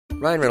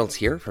Ryan Reynolds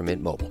here from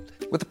Mint Mobile.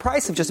 With the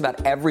price of just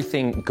about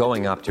everything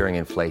going up during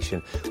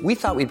inflation, we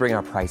thought we'd bring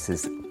our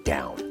prices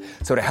down.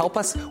 So to help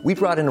us, we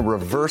brought in a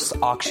reverse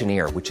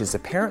auctioneer, which is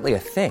apparently a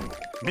thing.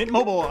 Mint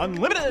Mobile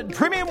Unlimited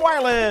Premium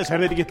Wireless. How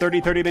to get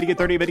 30, 30, bit to get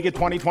 30, bit to get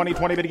 20, 20,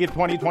 20, bit to get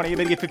 20, 20,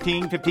 bit to get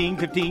 15, 15,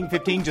 15,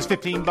 15, just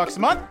 $15 a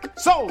month?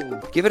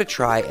 Sold! Give it a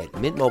try at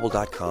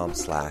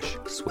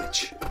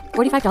mintmobile.com/switch.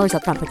 $45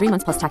 up front for 3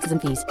 months plus taxes and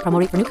fees. Promo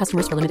rate for new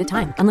customers for limited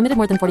time. Unlimited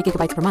more than 40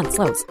 gigabytes per month.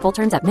 Slows full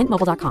terms at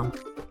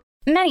mintmobile.com.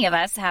 Many of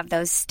us have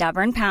those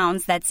stubborn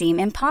pounds that seem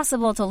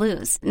impossible to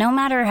lose, no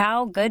matter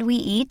how good we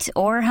eat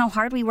or how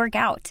hard we work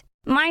out.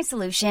 My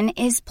solution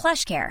is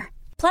PlushCare.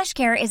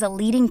 PlushCare is a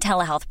leading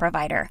telehealth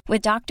provider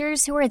with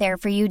doctors who are there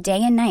for you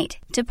day and night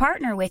to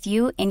partner with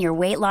you in your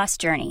weight loss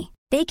journey.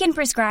 They can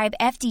prescribe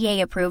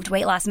FDA-approved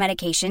weight loss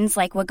medications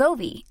like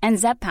Wegovy and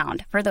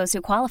Zepbound for those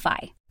who qualify.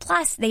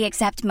 Plus, they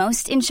accept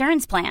most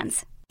insurance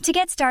plans. To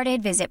get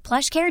started, visit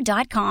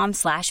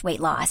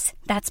plushcare.com/weightloss.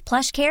 That's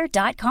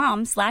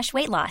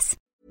plushcare.com/weightloss.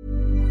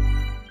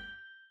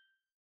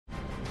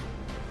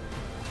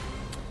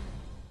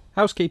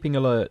 Housekeeping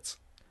alert.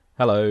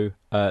 Hello,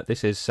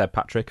 this is Seb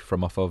Patrick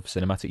from off of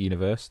Cinematic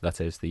Universe. That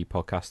is the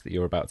podcast that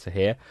you're about to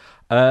hear.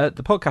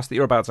 The podcast that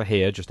you're about to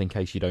hear, just in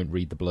case you don't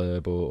read the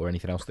blurb or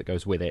anything else that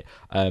goes with it,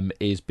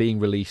 is being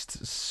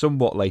released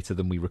somewhat later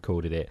than we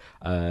recorded it.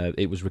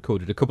 It was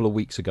recorded a couple of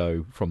weeks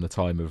ago from the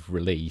time of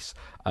release.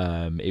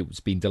 It was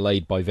been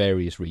delayed by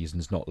various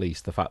reasons, not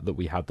least the fact that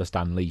we had the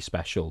Stan Lee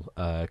special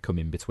come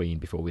in between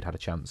before we'd had a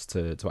chance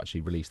to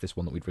actually release this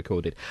one that we'd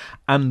recorded.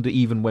 And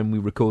even when we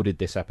recorded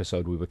this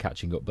episode, we were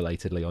catching up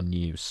belatedly on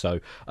news. So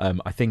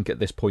I think at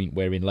this point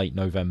we're in late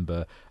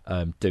November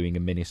doing a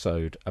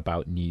mini-sode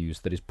about news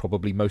that is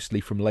probably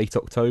mostly from late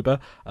October.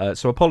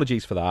 So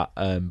apologies for that,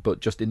 but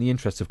just in the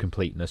interest of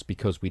completeness,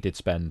 because we did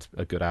spend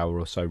a good hour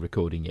or so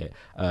recording it,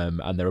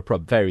 and there are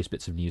various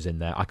bits of news in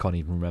there, I can't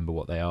even remember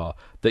what they are,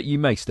 that you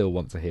may still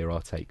want to hear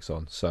our takes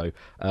on. So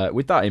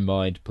with that in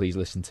mind, please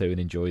listen to and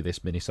enjoy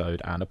this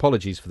mini-sode, and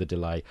apologies for the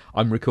delay.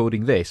 I'm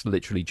recording this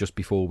literally just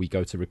before we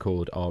go to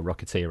record our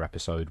Rocketeer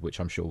episode, which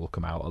I'm sure will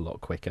come out a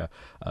lot quicker,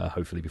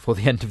 hopefully before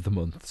the end of the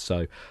month.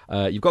 So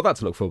you've got that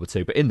to look forward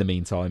to, but in the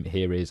meantime,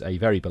 here is a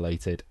very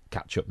belated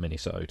catch-up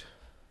mini-sode.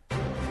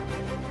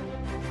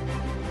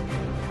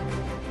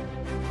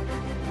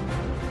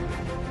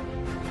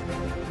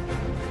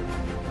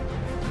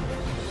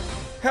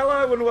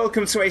 Hello and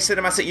welcome to a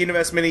Cinematic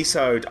Universe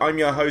mini-sode. I'm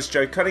your host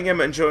Joe Cunningham,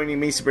 and joining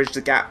me to bridge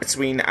the gap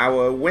between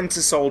our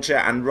Winter Soldier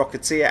and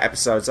Rocketeer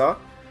episodes are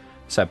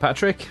Seb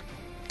Patrick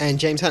and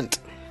James Hunt.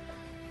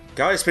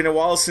 Guys, it's been a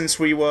while since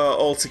we were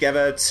all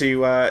together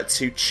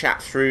to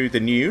chat through the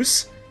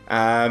news,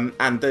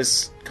 and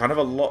there's kind of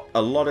a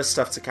lot of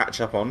stuff to catch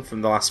up on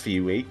from the last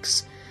few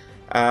weeks.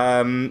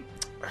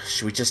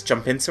 Should we just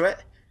jump into it?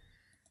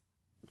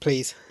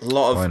 Please.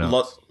 Lot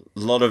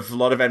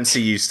of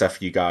MCU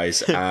stuff, you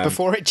guys.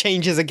 Before it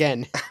changes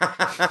again.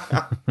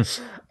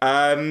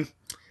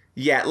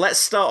 Yeah, let's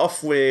start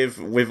off with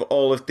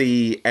all of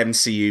the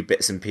MCU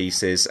bits and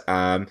pieces,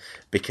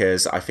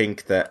 because I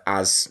think that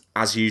as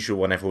usual,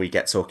 whenever we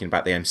get talking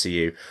about the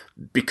MCU,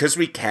 because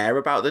we care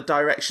about the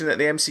direction that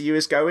the MCU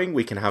is going,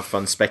 we can have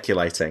fun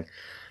speculating.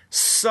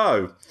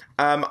 So,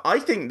 I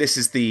think this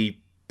is the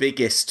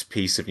biggest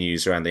piece of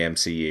news around the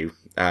MCU,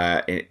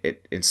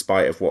 in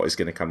spite of what is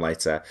going to come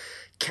later.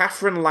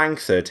 Katherine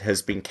Langford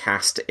has been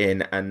cast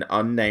in an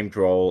unnamed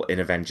role in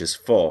Avengers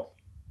 4.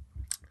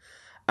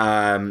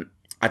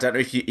 I don't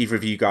know if either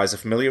of you guys are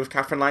familiar with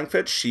Katherine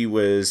Langford. She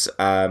was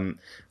one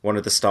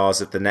of the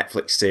stars of the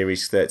Netflix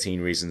series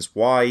 13 Reasons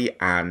Why,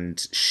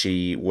 and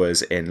she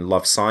was in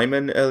Love,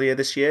 Simon earlier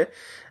this year,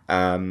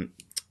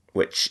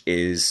 which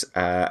is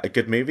a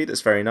good movie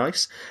that's very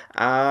nice.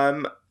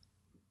 And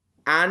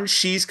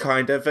she's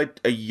kind of a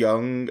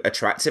young,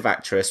 attractive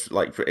actress,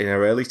 like in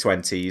her early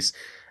 20s,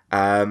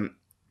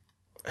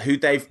 who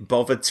they've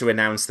bothered to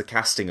announce the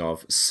casting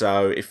of.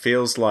 So it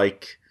feels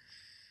like,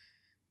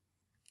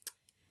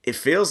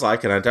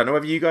 and I don't know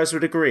whether you guys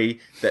would agree,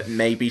 that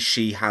maybe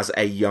she has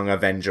a young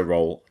Avenger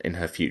role in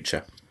her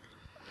future.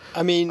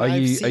 I mean, are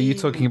you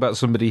talking about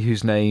somebody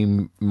whose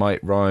name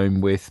might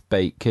rhyme with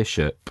Bait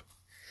Bishop?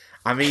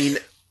 I mean,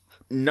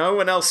 no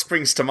one else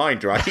springs to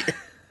mind, right?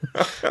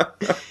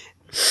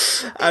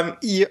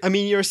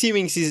 You're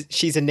assuming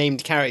she's a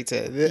named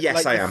character.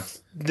 Yes, I am.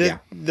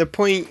 The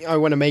point I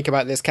want to make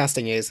about this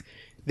casting is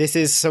this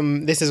is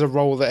a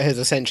role that has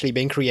essentially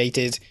been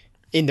created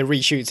in the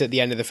reshoots at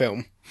the end of the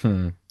film.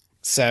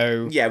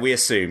 So yeah, we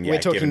assume. Yeah,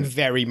 we're talking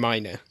very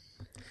minor.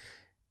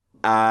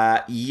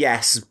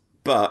 Yes,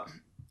 but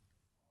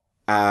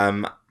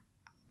I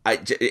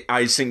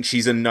think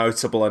she's a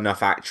notable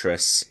enough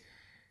actress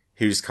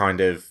who's kind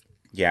of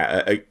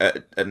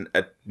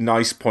a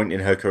nice point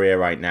in her career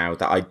right now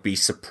that I'd be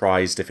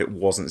surprised if it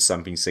wasn't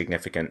something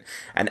significant.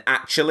 And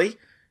actually,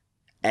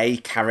 a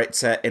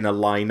character in a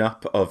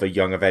lineup of a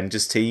Young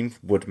Avengers team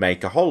would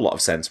make a whole lot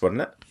of sense,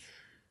 wouldn't it?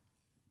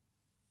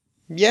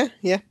 Yeah.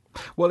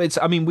 Well,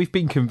 we've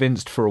been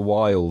convinced for a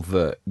while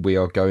that we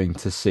are going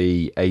to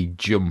see a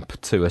jump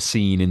to a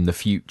scene in the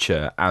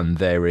future, and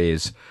there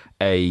is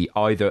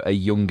either a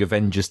young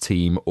Avengers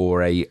team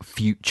or a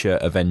future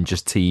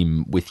Avengers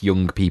team with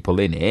young people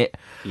in it.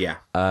 Yeah.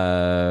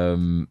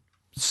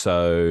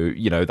 So,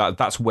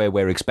 that's where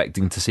we're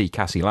expecting to see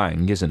Cassie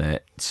Lang, isn't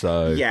it?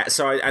 So yeah,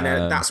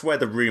 that's where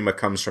the rumour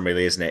comes from,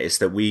 really, isn't it? It's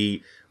that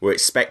we're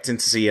expecting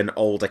to see an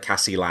older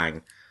Cassie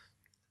Lang.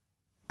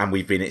 And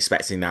we've been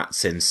expecting that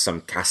since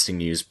some casting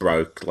news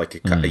broke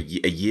like a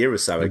year or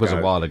so ago. It was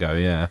a while ago,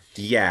 yeah.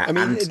 Yeah. I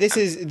mean, this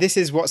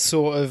is what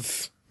sort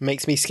of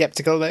makes me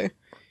skeptical, though.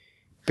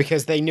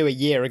 Because they knew a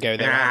year ago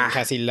they were having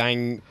Cassie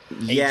Lang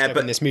aged up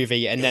in this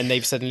movie, and then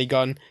they've suddenly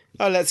gone,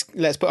 oh, let's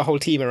put a whole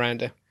team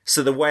around her.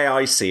 So the way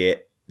I see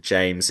it,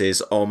 James, is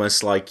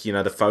almost like,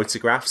 the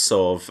photographs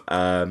of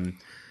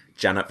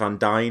Janet Van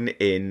Dyne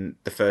in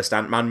the first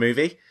Ant-Man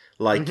movie.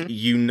 Like, so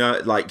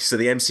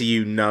the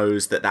MCU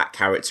knows that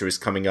character is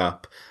coming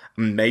up.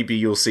 Maybe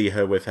you'll see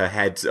her with her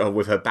head, or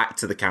with her back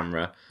to the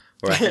camera.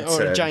 Or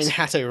a giant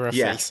hat over her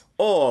face.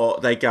 Or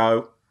they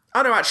go,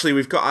 oh no, actually,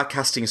 we've got our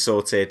casting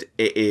sorted.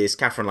 It is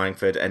Catherine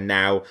Langford, and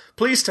now,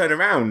 please turn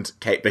around,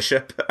 Kate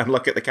Bishop, and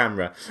look at the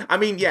camera.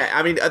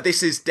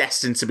 This is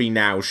destined to be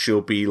now.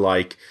 She'll be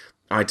like,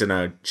 I don't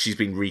know, she's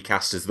been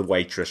recast as the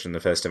waitress from the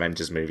first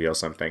Avengers movie or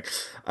something.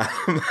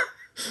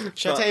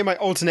 Shall I tell you my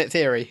alternate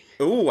theory?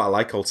 Ooh, I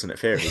like alternate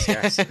theories,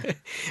 yes.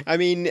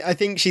 I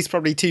think she's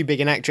probably too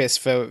big an actress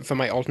for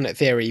my alternate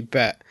theory,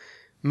 but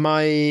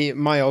my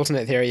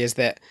alternate theory is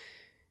that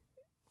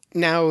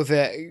now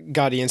that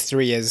Guardians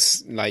 3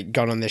 has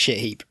gone on the shit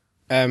heap,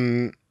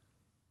 and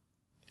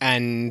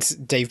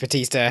Dave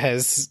Bautista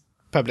has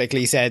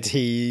publicly said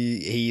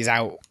he's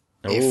out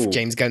if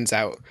James Gunn's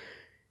out,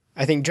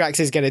 I think Drax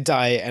is going to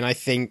die, and I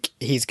think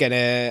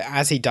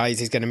as he dies,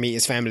 he's going to meet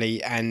his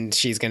family, and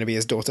she's going to be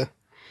his daughter.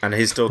 And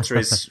his daughter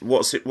is,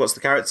 what's the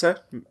character?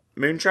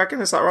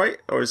 Moondragon, is that right?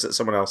 Or is it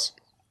someone else?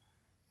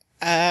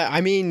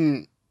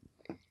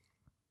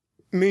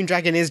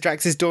 Moondragon is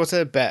Drax's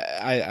daughter, but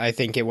I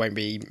think it won't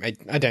be,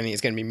 I don't think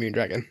it's going to be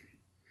Moondragon.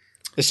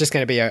 It's just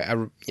going to be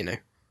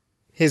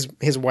his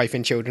wife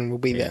and children will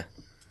be there.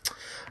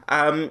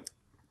 I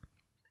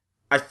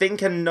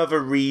think another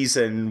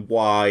reason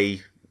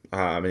why,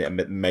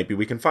 maybe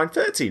we can find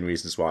 13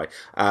 reasons why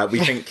we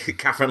think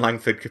Catherine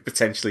Langford could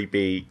potentially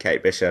be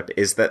Kate Bishop,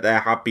 is that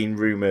there have been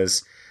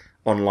rumours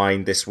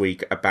online this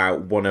week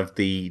about one of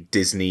the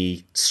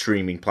Disney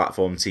streaming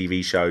platform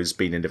TV shows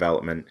being in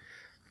development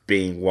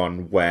being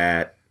one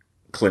where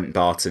Clint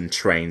Barton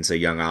trains a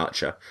young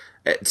Archer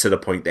to the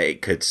point that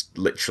it could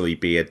literally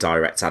be a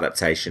direct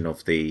adaptation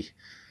of the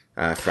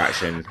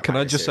Fraction. Can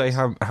I just say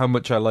how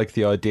much I like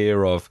the idea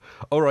of,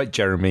 all right,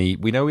 Jeremy,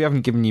 we know we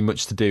haven't given you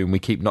much to do and we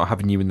keep not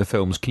having you in the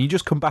films. Can you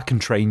just come back and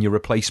train your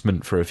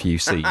replacement for a few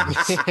scenes?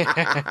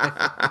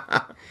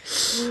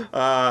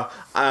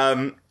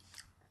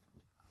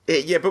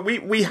 But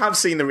we have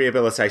seen the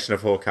rehabilitation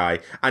of Hawkeye,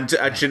 and do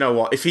you know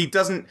what? If he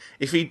doesn't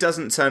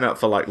turn up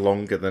for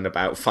longer than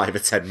about 5 or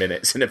 10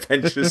 minutes in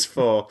Avengers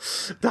 4,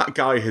 that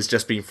guy has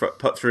just been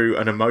put through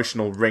an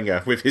emotional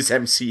ringer with his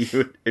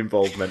MCU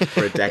involvement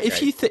for a decade.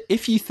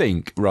 If you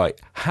think, right,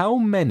 how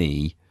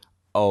many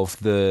of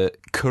the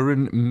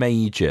current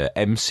major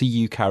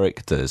MCU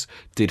characters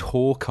did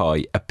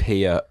Hawkeye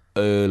appear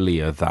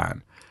earlier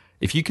than?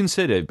 If you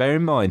consider, bear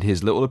in mind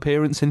his little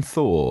appearance in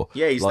Thor.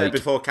 Yeah, he's there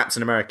before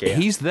Captain America. Yeah.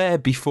 He's there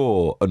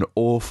before an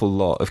awful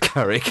lot of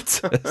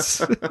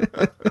characters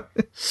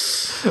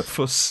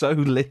for so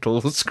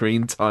little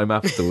screen time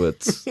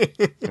afterwards.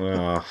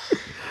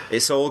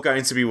 It's all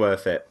going to be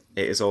worth it.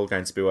 It is all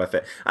going to be worth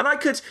it. And I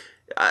could,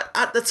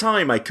 at the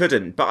time I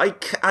couldn't, but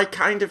I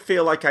kind of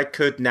feel like I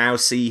could now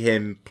see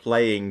him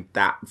playing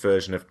that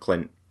version of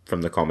Clint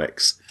from the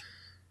comics.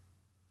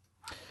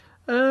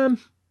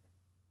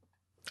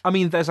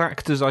 There's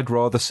actors I'd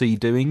rather see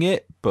doing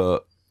it,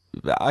 but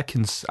I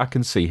can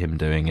see him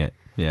doing it.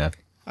 Yeah.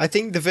 I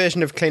think the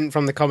version of Clint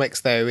from the comics,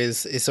 though,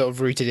 is sort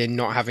of rooted in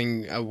not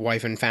having a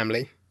wife and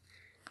family.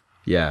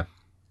 Yeah.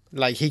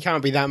 He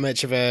can't be that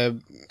much of a,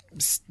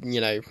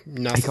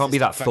 narcissistic. He can't be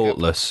that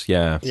thoughtless.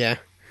 Yeah. Yeah.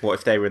 What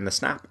if they were in the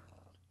Snap?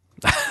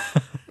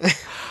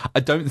 I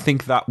don't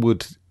think that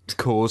would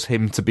cause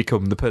him to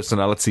become the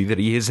personality that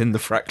he is in the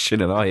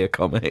Fraction and Aya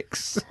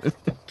comics.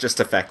 Just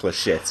a feckless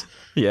shit.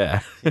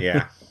 Yeah.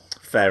 Yeah.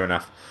 Fair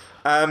enough.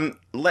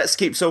 Let's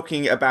keep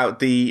talking about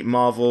the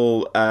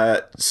Marvel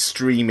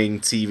streaming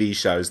TV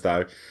shows,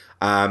 though,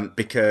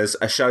 because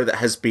a show that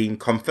has been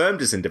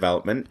confirmed as in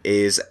development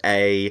is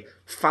a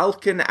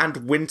Falcon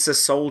and Winter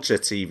Soldier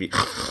TV.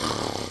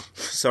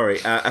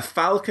 A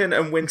Falcon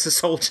and Winter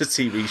Soldier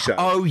TV show.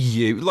 Oh,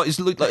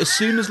 as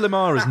soon as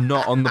Lamar is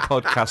not on the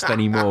podcast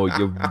anymore,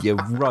 you're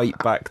right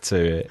back to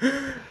it.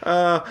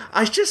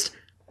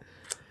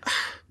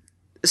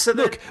 So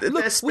Look,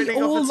 they're spinning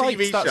we all off a liked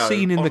TV that show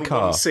scene in on the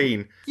car. one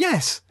scene.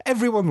 Yes,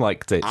 everyone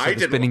liked it. So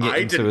they're spinning it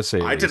into a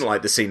series. I didn't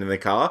like the scene in the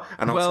car,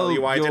 and I'll tell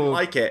you why I didn't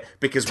like it,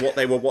 because what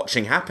they were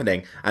watching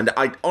happening, and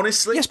I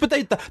honestly... Yes, but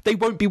they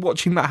won't be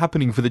watching that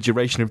happening for the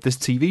duration of this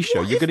TV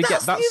show. You're going to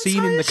get that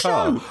scene in the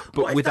car,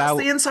 but without...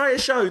 That's the entire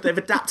show. They've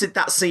adapted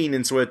that scene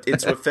into a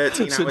 13-hour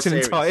series. So it's an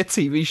entire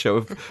TV show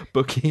of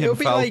Bucky and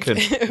Falcon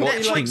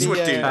watching... Netflix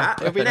would do that.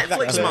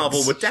 Netflix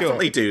Marvel would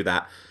definitely do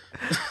that.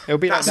 It'll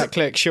be like that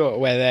Clerk short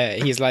where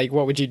he's like,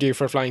 what would you do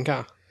for a flying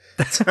car?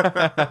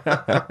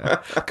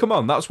 Come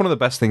on, that's one of the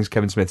best things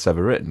Kevin Smith's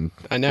ever written.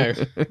 I know.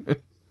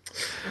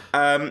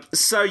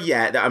 So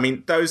yeah, I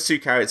mean, those two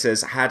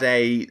characters had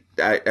a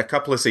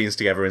couple of scenes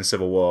together in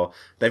Civil War.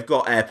 They've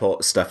got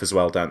airport stuff as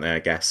well, don't they, I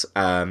guess?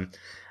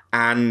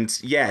 And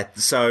yeah,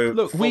 so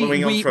look,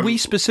 we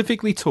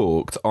specifically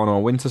talked on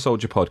our Winter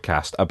Soldier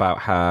podcast about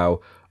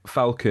how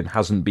Falcon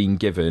hasn't been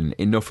given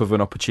enough of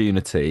an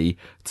opportunity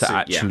to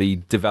actually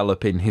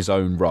develop in his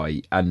own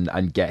right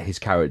and get his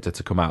character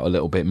to come out a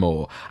little bit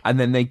more. And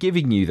then they're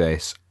giving you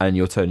this, and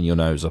you're turning your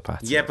nose up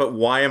at it. Yeah, but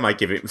why am I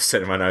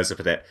turning my nose up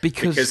at it?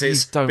 Because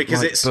it's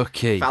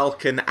Bucky.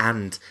 Falcon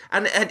and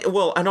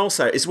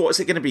also what is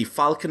it going to be?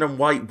 Falcon and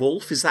White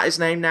Wolf? Is that his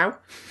name now?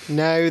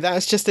 No,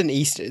 that's just an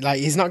Easter.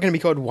 Like, he's not going to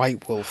be called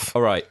White Wolf.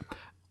 All right.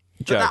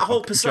 Joe, that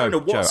whole persona,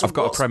 Joe, I've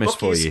got a premise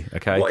for you,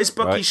 okay? What is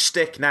Bucky's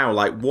shtick now?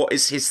 Like, what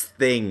is his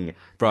thing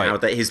now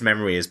that his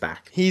memory is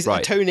back? He's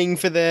atoning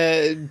for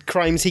the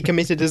crimes he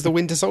committed as the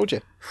Winter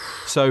Soldier.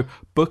 So,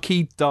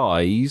 Bucky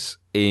dies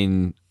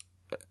in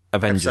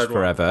Avengers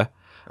Forever,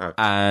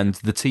 and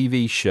the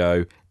TV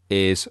show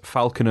is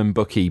Falcon and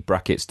Bucky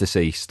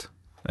 (deceased),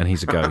 and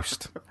he's a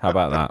ghost. How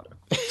about that?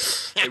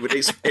 It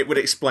would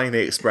explain the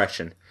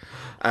expression.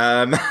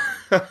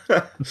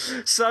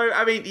 So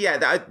I mean,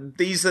 yeah,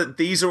 these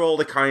are all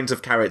the kinds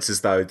of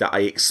characters though that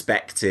I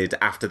expected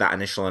after that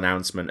initial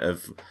announcement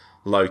of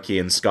Loki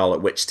and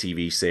Scarlet Witch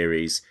TV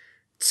series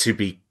to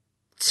be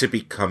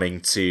coming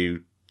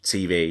to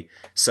TV.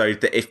 So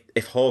that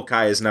if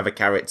Hawkeye is another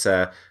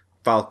character,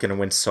 Falcon and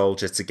Winter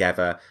Soldier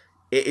together,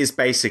 it is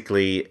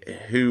basically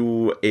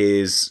who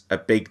is a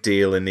big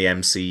deal in the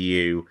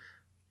MCU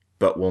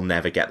but will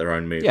never get their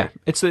own movie. Yeah,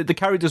 it's the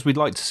characters we'd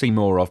like to see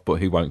more of,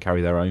 but who won't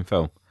carry their own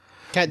film.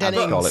 Kat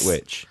Dennings. Scarlet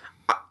Witch.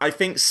 I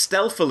think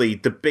stealthily,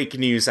 the big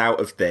news out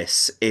of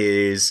this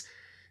is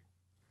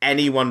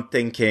anyone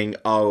thinking,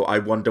 oh, I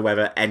wonder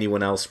whether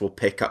anyone else will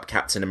pick up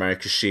Captain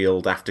America's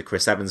shield after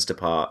Chris Evans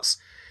departs.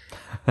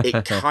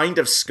 It kind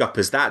of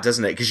scuppers that,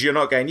 doesn't it? Because you're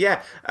not going,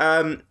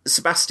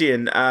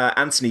 Sebastian,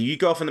 Anthony, you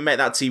go off and make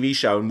that TV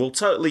show and we'll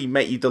totally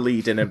make you the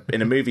lead in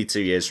a movie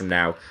 2 years from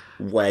now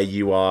where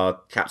you are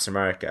Captain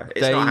America.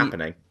 It's not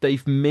happening.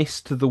 They've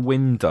missed the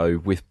window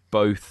with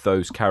both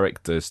those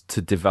characters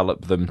to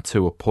develop them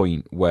to a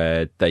point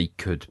where they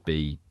could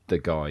be the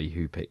guy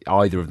who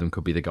either of them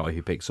could be the guy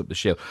who picks up the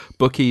shield.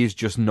 Bucky is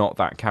just not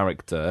that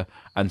character,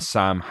 and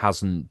Sam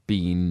hasn't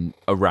been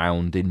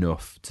around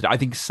enough. I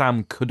think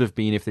Sam could have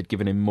been if they'd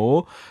given him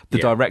more. The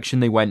direction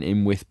they went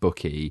in with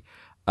Bucky,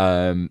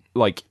 even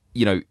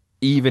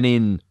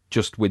in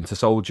just Winter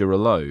Soldier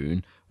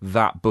alone,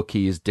 that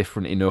Bucky is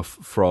different enough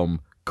from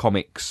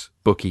comics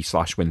Bucky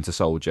 / Winter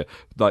Soldier.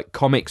 Like,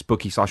 comics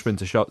Bucky /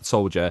 Winter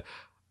Soldier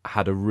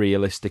had a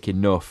realistic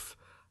enough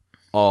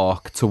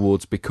arc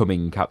towards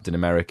becoming Captain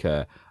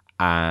America,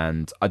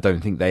 and I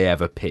don't think they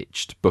ever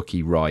pitched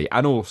Bucky right.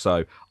 And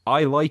also,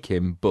 I like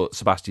him, but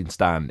Sebastian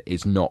Stan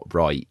is not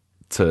right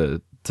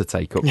to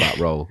take up that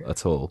role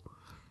at all.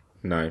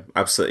 No,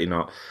 absolutely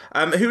not.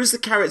 Who is the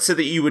character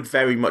that you would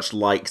very much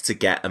like to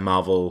get a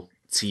Marvel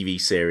TV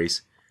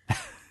series?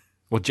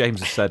 Well, James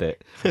has said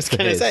it. I was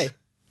going to say,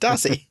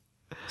 Darcy.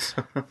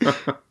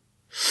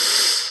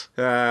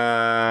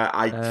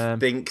 I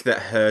think that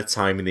her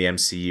time in the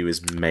MCU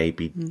is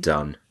maybe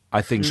done.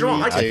 I think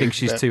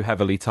she's too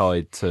heavily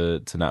tied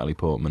to Natalie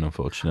Portman,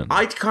 unfortunately.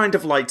 I'd kind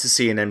of like to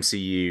see an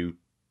MCU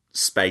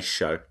space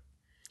show.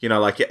 You know,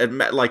 like an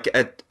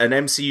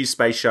MCU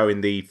space show in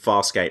the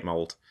Farscape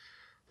mold.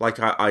 Like,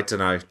 I don't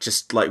know,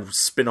 just like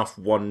spin off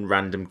one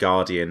random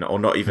Guardian, or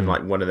not even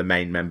like one of the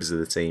main members of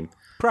the team.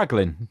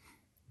 Kraglin.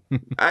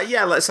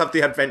 Let's have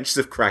the adventures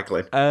of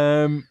Kraglin.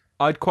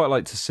 I'd quite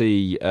like to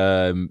see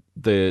the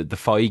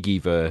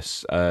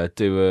Feige-verse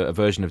do a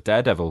version of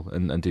Daredevil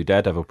and do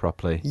Daredevil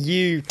properly.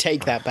 You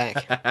take that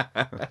back.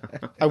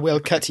 I will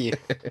cut you.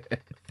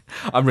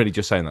 I'm really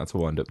just saying that to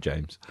wind up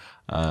James.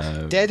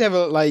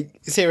 Daredevil, like,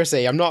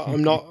 seriously, I'm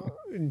not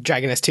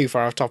dragging us too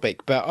far off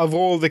topic, but of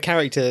all the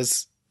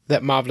characters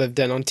that Marvel have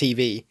done on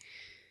TV,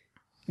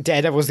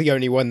 Daredevil's the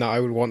only one that I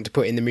would want to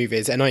put in the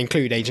movies, and I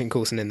include Agent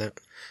Coulson in that.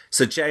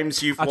 So,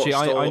 James, you've actually,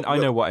 watched I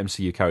know what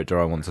MCU character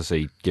I want to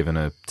see given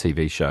a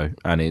TV show,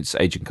 and it's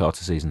Agent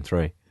Carter Season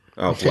 3.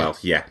 Oh, well,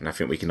 yeah, and I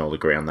think we can all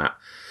agree on that.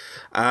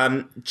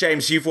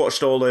 James, you've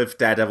watched all of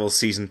Daredevil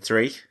Season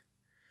 3.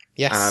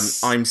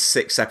 Yes. I'm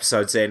 6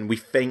 episodes in. We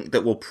think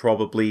that we'll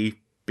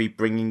probably be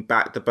bringing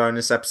back the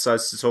bonus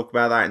episodes to talk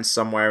about that in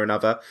some way or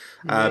another.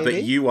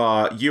 But you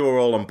are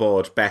all on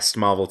board. Best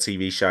Marvel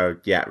TV show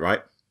yet,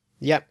 right?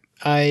 Yep.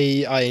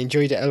 I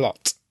enjoyed it a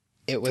lot.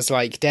 It was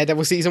like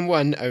Daredevil season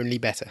 1, only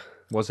better.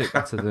 Was it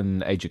better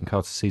than Agent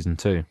Carter season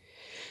 2?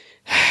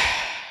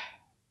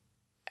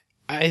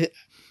 I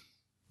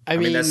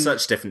mean, there's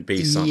such different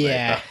beasts, aren't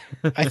they?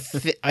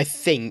 But... I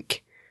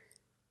think.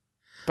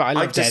 But I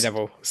love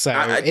Daredevil, so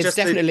it's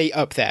definitely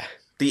up there.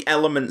 The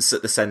elements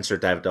at the centre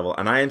of Daredevil,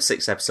 and I am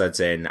 6 episodes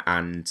in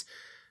and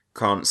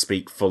can't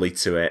speak fully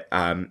to it.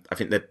 I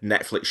think that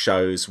Netflix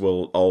shows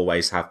will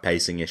always have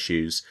pacing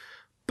issues,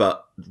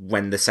 but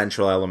when the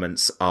central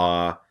elements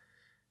are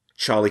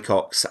Charlie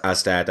Cox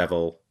as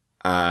Daredevil,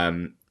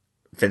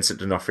 Vincent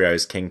D'Onofrio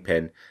as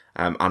Kingpin,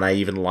 and I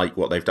even like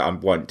what they've done. I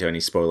won't do any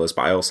spoilers,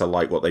 but I also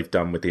like what they've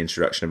done with the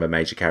introduction of a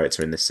major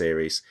character in this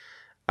series.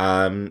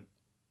 And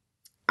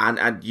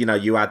you know,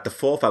 you add the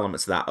fourth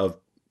element to that of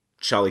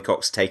Charlie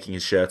Cox taking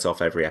his shirt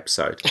off every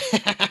episode.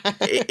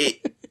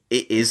 it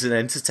is an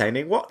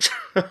entertaining watch.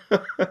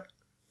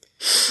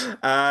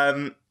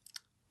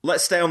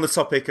 Let's stay on the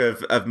topic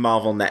of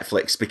Marvel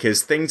Netflix,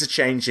 because things are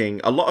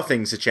changing. A lot of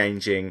things are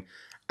changing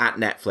at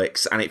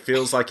Netflix, and it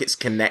feels like it's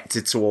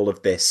connected to all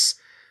of this.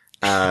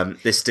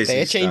 This Disney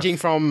They're changing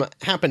from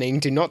happening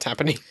to not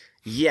happening.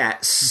 Yeah,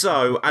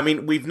 so, I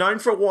mean, we've known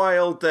for a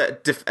while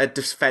that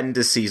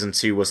Defenders Season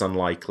 2 was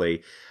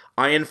unlikely.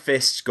 Iron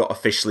Fist got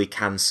officially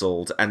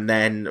cancelled, and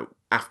then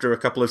after a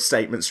couple of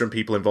statements from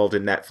people involved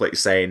in Netflix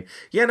saying,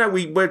 yeah, no,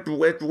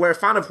 we're a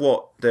fan of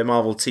what the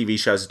Marvel TV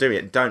shows are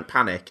doing, don't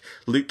panic,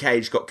 Luke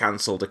Cage got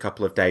cancelled a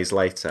couple of days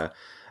later.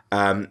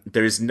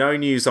 There is no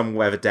news on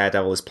whether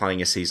Daredevil is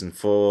planning a Season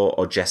 4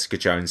 or Jessica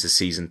Jones is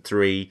Season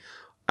 3.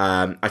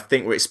 I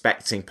think we're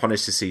expecting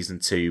Punisher Season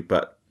 2,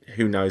 but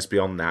who knows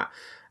beyond that.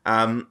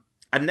 And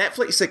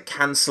Netflix are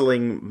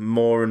cancelling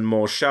more and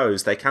more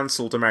shows. They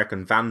cancelled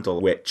American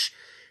Vandal, which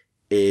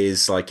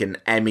is like an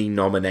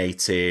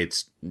Emmy-nominated,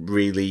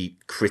 really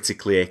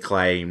critically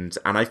acclaimed,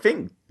 and I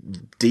think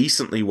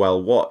decently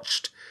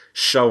well-watched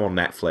show on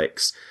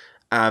Netflix.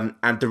 And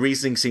the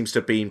reasoning seems to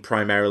have been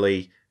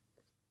primarily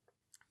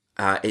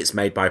it's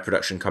made by a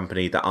production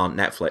company that aren't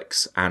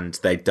Netflix, and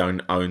they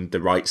don't own the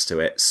rights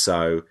to it,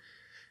 so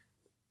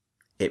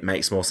it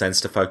makes more sense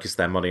to focus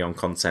their money on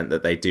content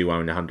that they do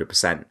own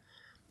 100%.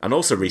 And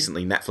also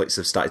recently, Netflix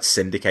have started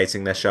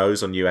syndicating their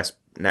shows on US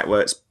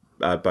networks.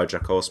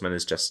 BoJack Horseman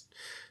has just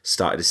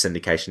started a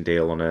syndication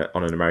deal on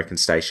an American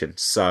station.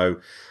 So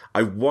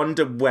I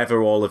wonder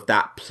whether all of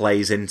that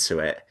plays into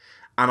it.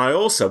 And I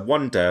also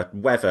wonder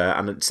whether,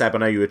 and Seb, I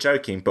know you were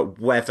joking, but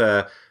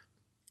whether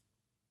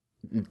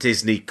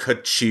Disney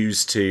could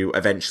choose to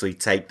eventually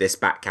take this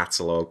back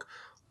catalogue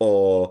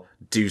or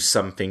do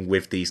something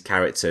with these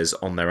characters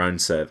on their own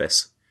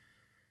service.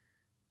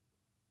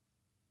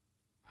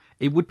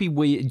 It would be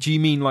weird. Do you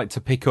mean like to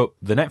pick up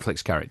the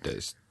Netflix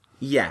characters?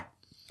 Yeah.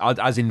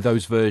 As in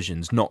those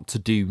versions, not to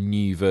do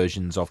new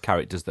versions of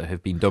characters that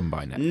have been done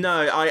by Netflix?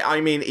 No,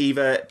 I mean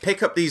either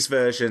pick up these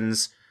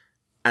versions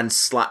and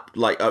slap,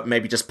 like,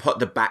 maybe just put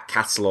the back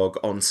catalogue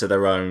onto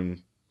their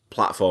own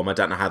platform. I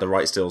don't know how the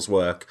rights deals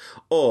work.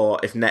 Or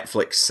if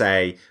Netflix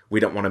say, we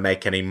don't want to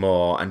make any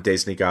more, and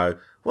Disney go,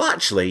 well,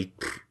 actually,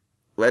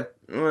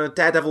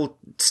 Daredevil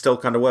still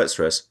kind of works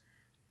for us.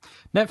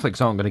 Netflix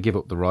aren't going to give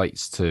up the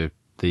rights to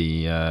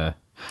the...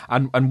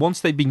 And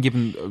once they've been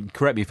given,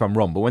 correct me if I'm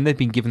wrong, but when they've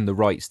been given the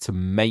rights to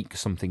make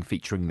something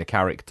featuring the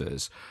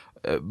characters,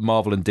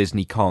 Marvel and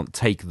Disney can't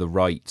take the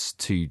rights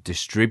to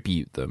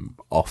distribute them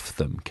off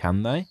them,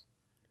 can they?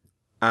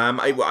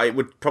 I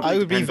would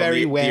probably be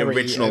very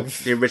wary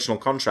the original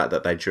contract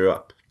that they drew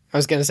up. I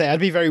was going to say, I'd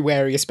be very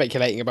wary of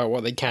speculating about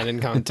what they can and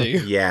can't do.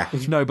 Yeah.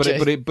 No,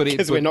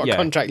 because we're not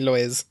contract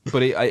lawyers.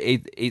 But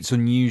it's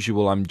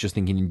unusual. I'm just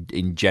thinking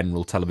in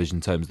general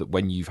television terms that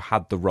when you've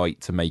had the right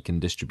to make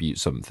and distribute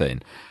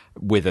something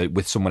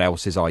with someone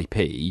else's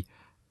IP,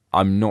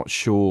 I'm not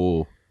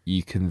sure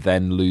you can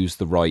then lose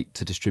the right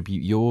to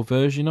distribute your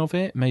version of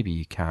it. Maybe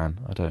you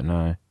can. I don't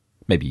know.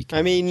 Maybe you can.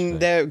 I mean,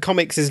 the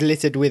comics is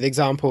littered with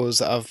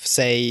examples of,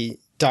 say,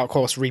 Dark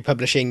Horse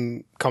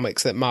republishing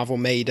comics that Marvel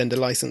made under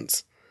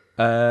license.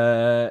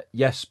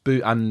 Yes,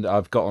 and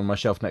I've got on my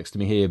shelf next to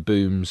me here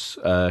Boom's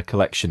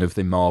collection of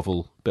the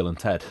Marvel Bill and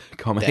Ted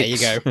comics. There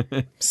you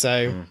go.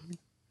 So,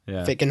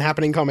 if it can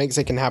happen in comics,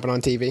 it can happen on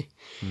TV.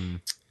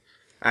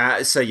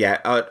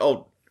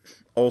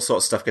 All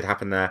sorts of stuff could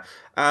happen there.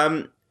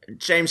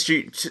 James,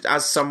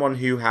 as someone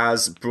who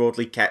has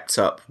broadly kept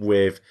up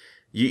with...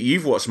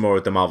 You've watched more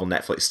of the Marvel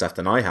Netflix stuff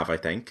than I have, I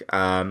think.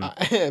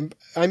 I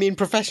mean,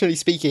 professionally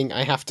speaking,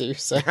 I have to.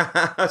 So,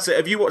 so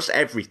have you watched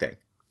everything?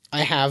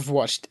 I have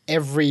watched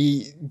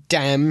every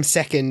damn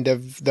second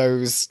of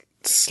those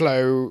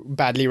slow,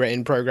 badly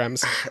written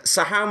programs.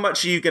 So how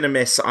much are you going to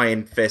miss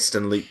Iron Fist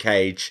and Luke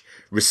Cage,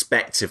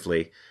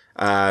 respectively?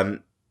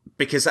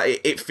 Because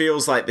it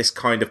feels like this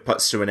kind of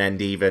puts to an end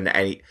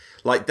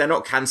like they're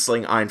not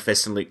cancelling Iron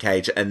Fist and Luke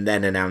Cage and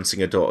then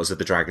announcing a Daughters of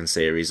the Dragon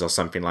series or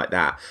something like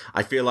that.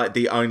 I feel like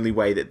the only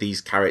way that these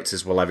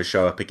characters will ever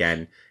show up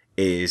again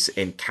is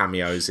in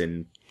cameos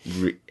in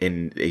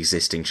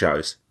existing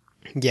shows.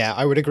 Yeah,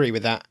 I would agree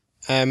with that.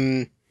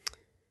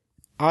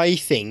 I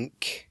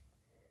think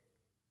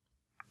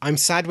I'm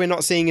sad we're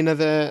not seeing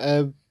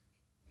another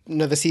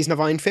season of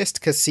Iron Fist,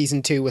 because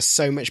season 2 was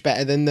so much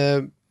better than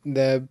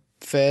the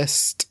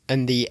first,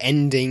 and the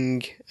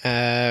ending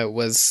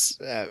was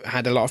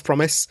had a lot of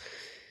promise.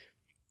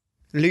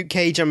 Luke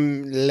Cage,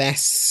 I'm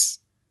less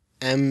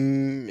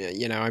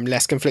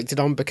conflicted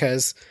on,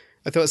 because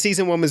I thought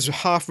season 1 was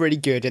half really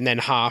good and then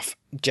half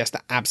just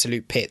the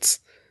absolute pits.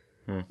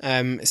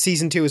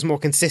 Season 2 was more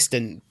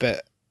consistent,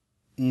 but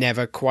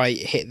never quite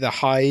hit the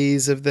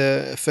highs of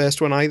the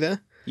first one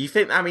either. You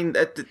think, I mean,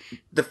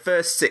 the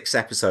first 6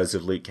 episodes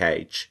of Luke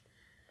Cage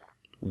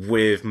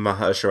with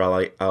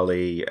Mahershala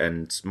Ali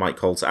and Mike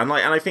Coulter, and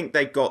I think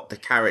they got the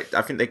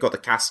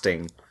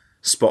casting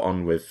spot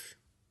on with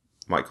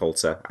Mike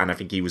Coulter, and I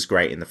think he was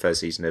great in the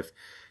first season of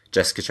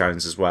Jessica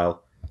Jones as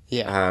well.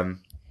 Yeah.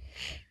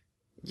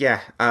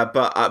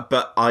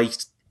 But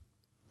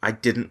I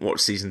didn't watch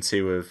season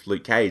 2 of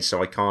Luke Cage,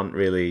 so I can't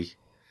really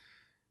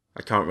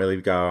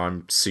go,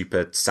 I'm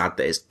super sad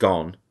that it's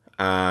gone.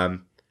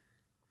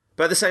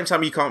 But at the same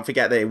time, you can't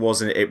forget that it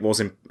wasn't, it was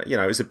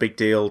a big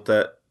deal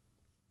that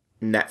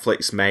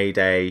Netflix made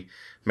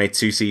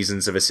 2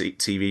 seasons of a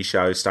TV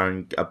show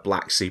starring a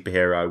black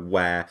superhero,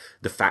 where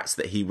the fact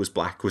that he was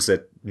black was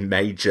a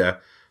major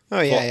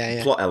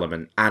plot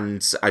element.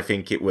 And I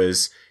think it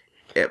was,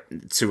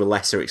 to a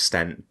lesser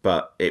extent,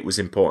 but it was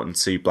important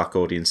to black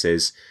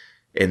audiences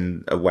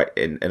in a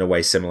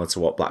way similar to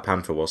what Black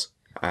Panther was.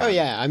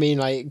 I mean,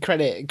 like,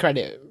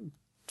 credit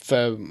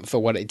for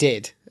what it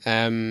did.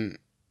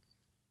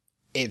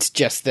 It's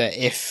just that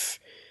if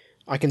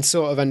I can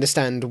sort of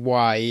understand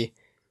why,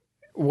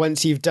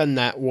 once you've done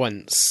that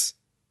once,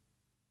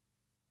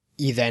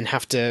 you then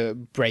have to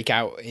break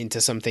out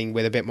into something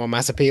with a bit more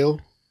mass appeal.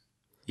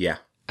 Yeah.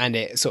 And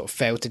it sort of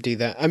failed to do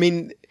that. I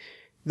mean,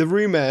 the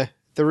rumor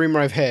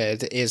I've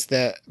heard is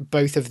that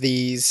both of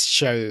these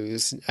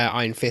shows,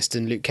 Iron Fist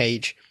and Luke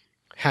Cage,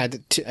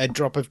 had a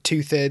drop of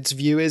 2/3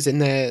 viewers in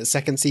their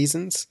second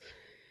seasons.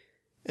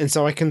 And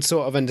so I can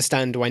sort of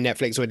understand why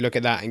Netflix would look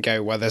at that and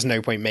go, well, there's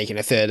no point making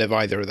a third of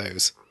either of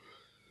those.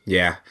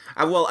 Yeah.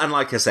 Well, and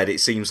like I said, it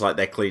seems like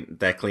they're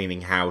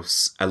cleaning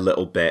house a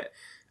little bit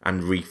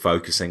and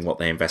refocusing what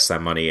they invest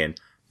their money in.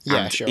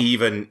 Yeah, and sure.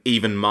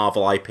 Even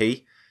Marvel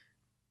IP,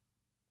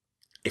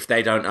 if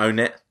they don't own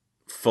it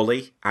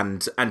fully,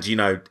 and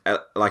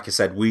like I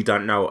said, we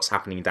don't know what's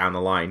happening down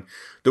the line.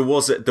 There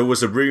was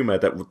a rumor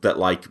that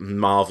like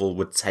Marvel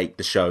would take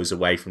the shows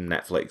away from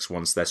Netflix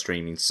once their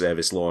streaming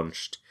service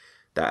launched,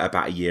 that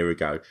about a year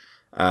ago.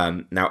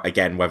 Now,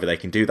 again, whether they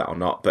can do that or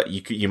not, but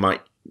you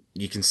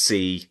can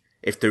see,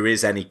 if there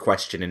is any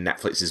question in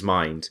Netflix's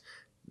mind,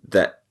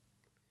 that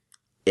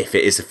if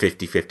it is a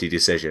 50-50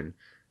 decision,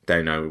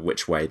 they know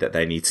which way that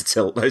they need to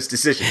tilt those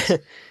decisions.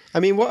 I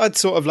mean, what I'd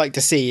sort of like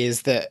to see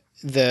is that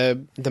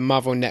the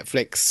Marvel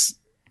Netflix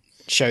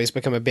shows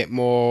become a bit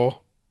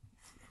more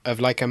of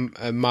like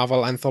a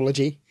Marvel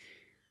anthology.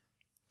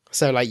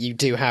 So like you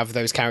do have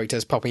those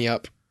characters popping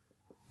up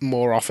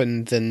more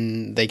often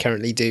than they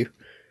currently do.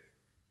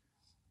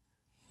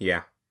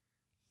 Yeah.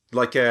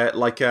 Like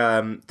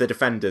the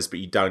Defenders, but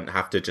you don't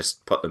have to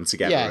just put them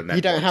together. Yeah, and then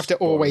you don't have to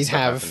always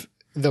have happen.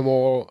 them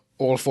all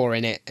 4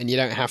 in it, and you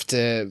don't have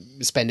to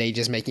spend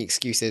ages making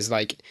excuses.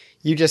 Like,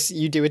 you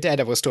do a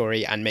Daredevil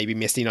story and maybe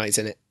Misty Knight's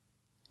in it.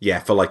 Yeah,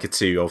 for like a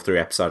 2 or 3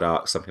 episode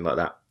arc, something like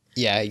that.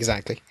 Yeah,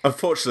 exactly.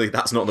 Unfortunately,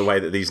 that's not the way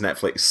that these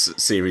Netflix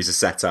series are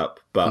set up,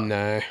 but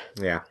No.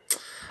 yeah.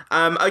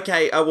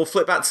 Okay, we'll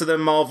flip back to the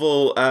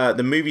Marvel,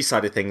 the movie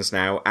side of things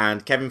now,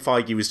 and Kevin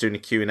Feige was doing a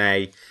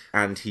Q&A,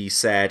 and he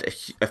said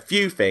a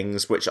few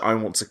things which I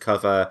want to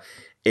cover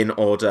in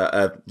order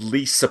of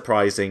least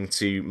surprising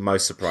to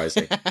most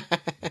surprising.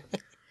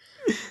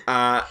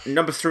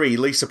 Number 3,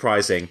 least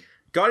surprising.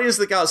 Guardians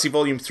of the Galaxy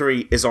Volume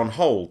 3 is on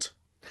hold.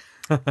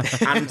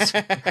 And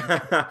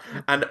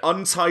an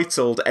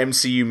untitled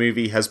MCU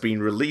movie has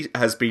been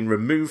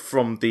removed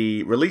from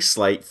the release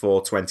slate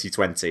for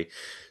 2020.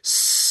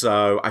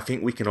 So I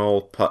think we can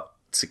all put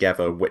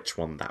together which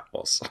one that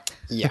was.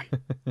 Yeah.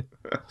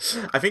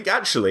 I think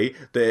actually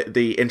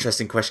the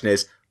interesting question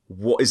is,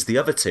 what is the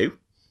other 2?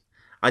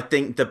 I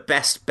think the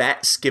best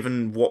bets,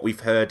 given what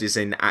we've heard, is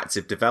in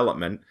active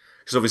development,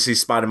 because obviously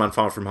Spider-Man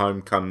Far From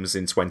Home comes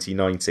in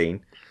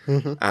 2019.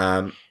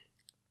 Mm-hmm.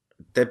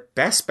 The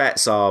best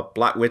bets are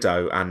Black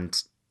Widow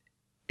and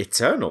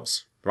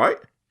Eternals, right?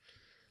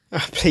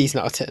 Oh, please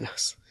not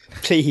Eternals.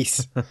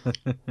 Please.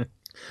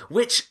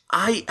 Which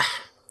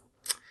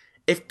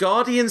if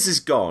Guardians is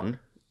gone,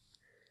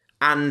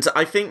 and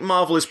I think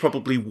Marvel is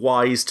probably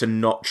wise to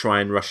not try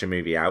and rush a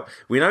movie out.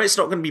 We know it's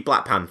not going to be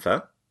Black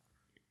Panther.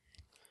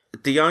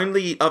 The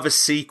only other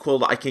sequel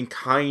that I can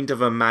kind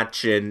of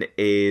imagine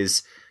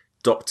is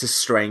Doctor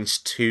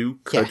Strange 2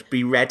 could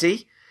be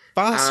ready.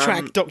 Fast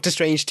track Doctor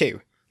Strange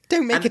 2.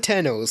 Don't make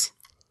Eternals.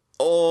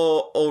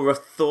 Or a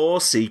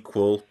Thor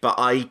sequel, but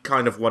I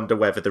kind of wonder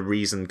whether the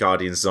reason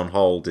Guardians is on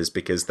hold is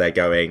because they're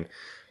going,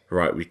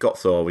 right, we've got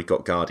Thor, we've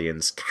got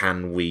Guardians,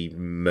 can we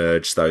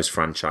merge those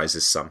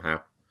franchises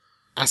somehow?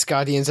 As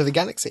Guardians of the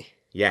Galaxy.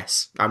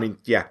 Yes. I mean,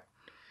 yeah.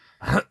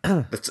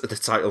 The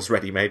title's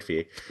ready-made for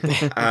you.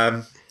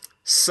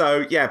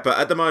 So, yeah, but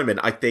at the moment,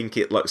 I think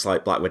it looks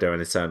like Black Widow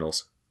and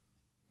Eternals.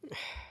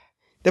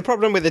 The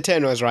problem with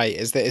Eternals, right,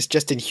 is that it's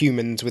just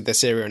Inhumans with the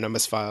serial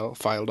numbers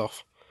filed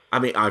off. I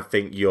mean, I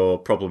think your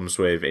problems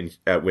with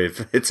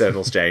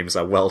Eternals, James,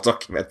 are well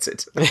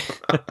documented.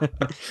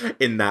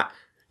 In that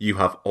you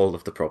have all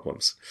of the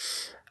problems.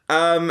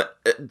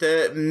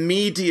 The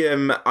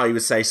medium, I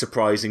would say,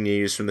 surprising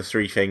news from the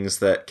three things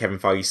that Kevin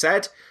Feige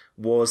said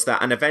was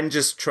that an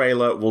Avengers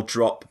trailer will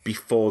drop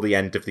before the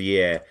end of the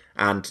year.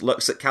 And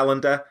looks at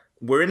calendar,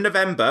 we're in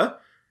November.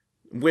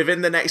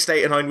 Within the next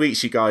 8 or 9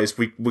 weeks, you guys,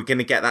 we're going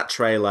to get that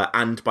trailer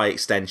and, by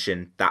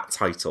extension, that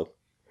title.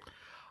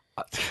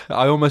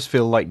 I almost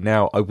feel like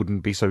now I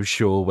wouldn't be so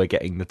sure we're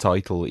getting the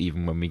title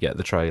even when we get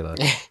the trailer.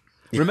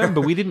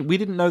 Remember, we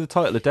didn't know the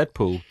title of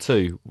Deadpool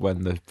 2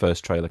 when the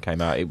first trailer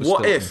came out. It was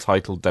still an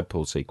entitled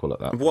Deadpool sequel at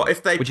that point. What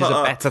if they which is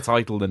a better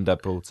title than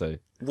Deadpool 2.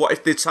 What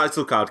if the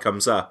title card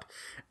comes up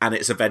and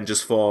it's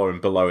Avengers 4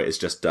 and below it is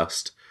just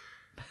dust?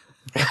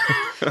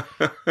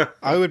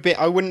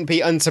 I wouldn't be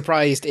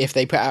unsurprised if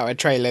they put out a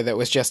trailer that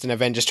was just an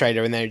Avengers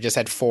trailer and then it just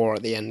had 4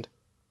 at the end.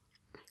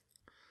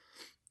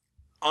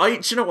 Do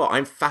you know what?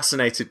 I'm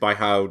fascinated by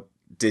how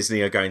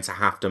Disney are going to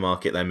have to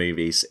market their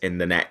movies in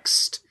the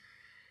next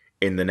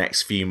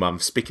few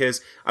months,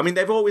 because, I mean,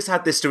 they've always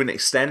had this to an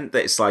extent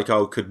that it's like,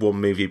 oh, could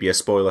one movie be a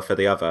spoiler for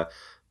the other?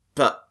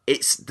 But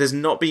there's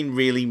not been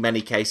really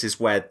many cases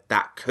where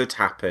that could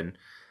happen.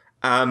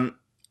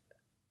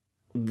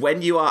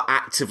 When you are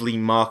actively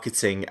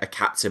marketing a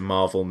Captain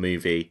Marvel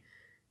movie,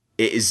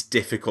 it is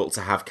difficult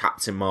to have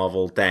Captain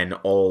Marvel then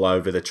all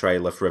over the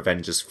trailer for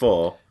Avengers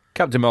 4.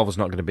 Captain Marvel's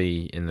not going to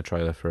be in the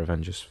trailer for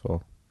Avengers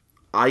 4.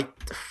 I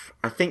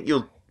think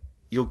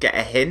you'll get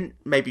a hint,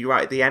 maybe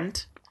right at the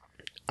end.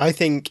 I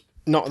think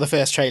not the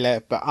first trailer,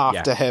 but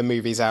after her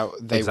movie's out,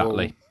 they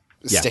will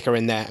stick her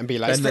in there and be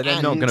like, they're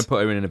not going to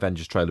put her in an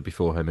Avengers trailer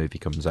before her movie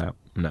comes out.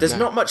 No. There's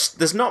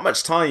not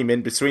much time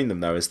in between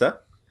them, though, is there?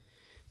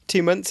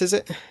 2 months, is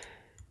it?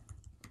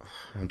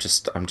 I'm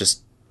just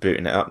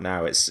booting it up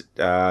now. It's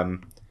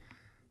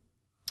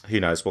who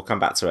knows? We'll come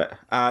back to it.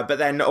 But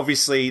then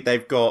obviously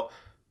they've got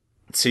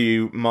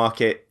to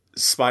market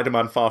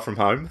Spider-Man: Far From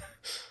Home,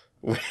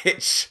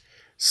 which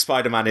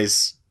Spider-Man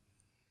is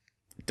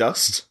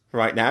dust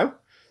right now.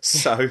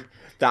 So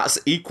that's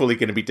equally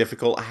going to be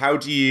difficult. How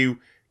do you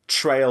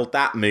trail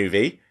that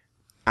movie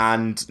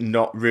and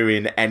not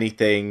ruin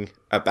anything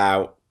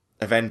about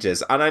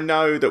Avengers? And I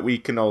know that we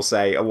can all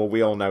say, oh, well,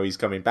 we all know he's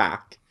coming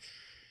back.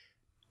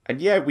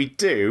 And yeah, we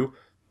do.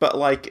 But,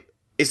 like,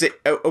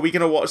 are we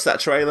going to watch that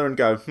trailer and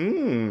go,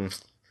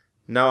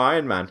 no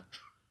Iron Man?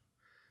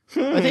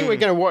 I think we're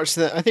going to watch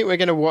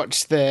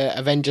the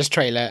Avengers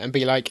trailer and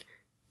be like,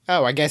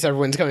 oh, I guess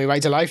everyone's coming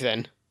back to life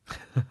then.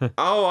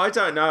 Oh, I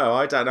don't know.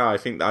 I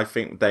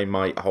think they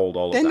might hold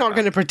all of that. They're not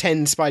going to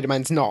pretend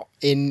Spider-Man's not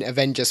in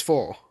Avengers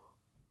 4.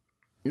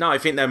 No, I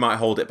think they might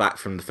hold it back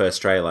from the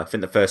first trailer. I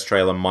think the first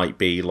trailer might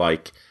be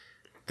like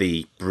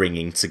the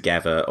bringing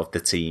together of the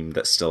team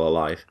that's still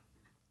alive.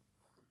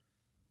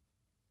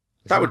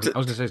 I was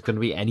going to say, it's going to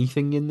be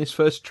anything in this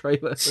first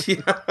trailer.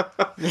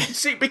 Yeah.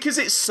 See, because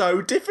it's so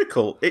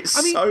difficult. It's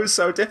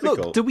so difficult.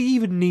 Look, do we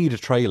even need a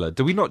trailer?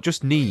 Do we not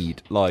just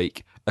need,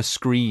 like, a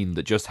screen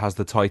that just has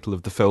the title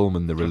of the film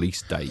and the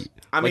release date?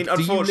 I mean, do you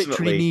unfortunately,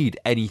 literally need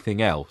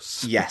anything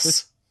else?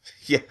 Yes.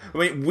 Yeah. I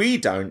mean, we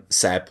don't,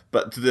 Seb,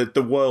 but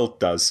the world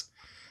does.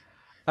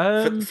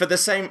 For the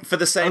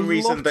same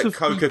reason that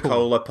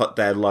Coca-Cola put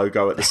their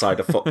logo at the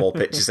side of football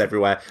pitches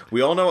everywhere.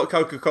 We all know what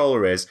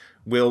Coca-Cola is.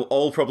 We'll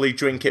all probably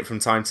drink it from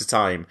time to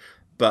time,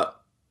 but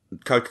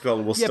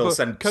Coca-Cola will still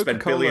spend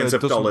billions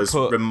of dollars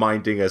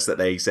reminding us that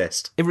they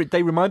exist.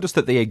 They remind us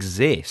that they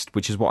exist,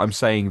 which is what I'm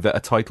saying that a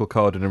title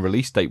card and a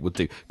release date would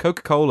do.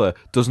 Coca-Cola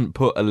doesn't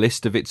put a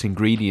list of its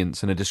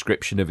ingredients and a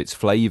description of its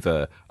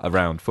flavour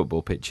around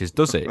football pitches,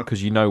 does it?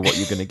 Because you know what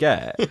you're going to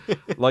get.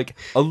 Like,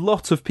 a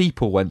lot of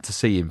people went to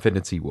see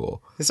Infinity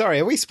War.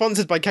 Sorry, are we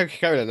sponsored by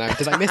Coca-Cola now?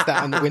 Did I miss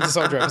that on the Winter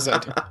Soldier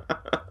episode?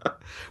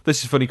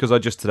 This is funny because I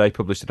just today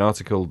published an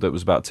article that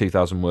was about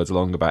 2,000 words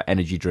long about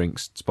energy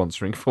drinks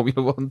sponsoring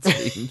Formula One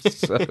teams.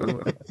 So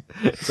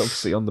it's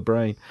obviously on the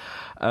brain.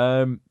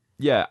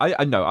 Yeah,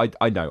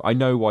 I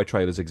know why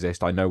trailers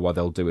exist. I know why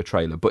they'll do a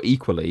trailer. But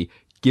equally,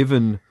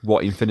 given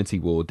what Infinity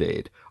War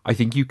did, I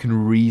think you can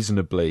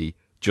reasonably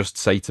just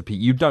say to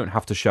people, you don't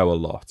have to show a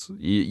lot.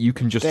 You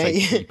can just say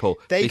to people,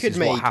 this is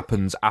what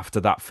happens after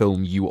that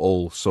film you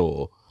all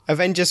saw.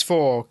 Avengers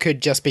 4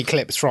 could just be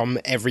clips from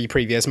every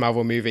previous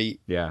Marvel movie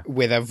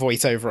with a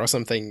voiceover or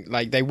something.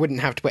 Like, they wouldn't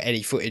have to put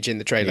any footage in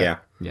the trailer.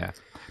 Yeah.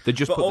 They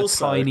just put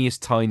the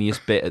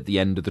tiniest bit at the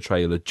end of the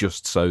trailer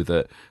just so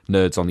that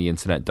nerds on the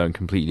internet don't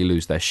completely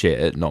lose their shit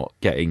at not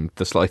getting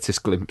the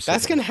slightest glimpse.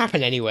 That's going to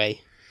happen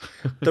anyway.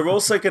 They're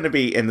also going to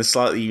be in the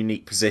slightly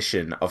unique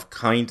position of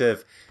kind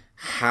of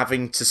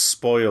having to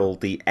spoil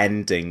the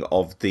ending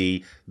of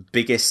the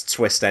biggest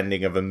twist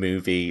ending of a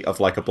movie, of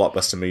like a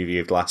blockbuster movie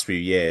of the last few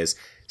years,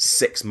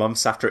 6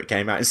 months after it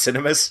came out in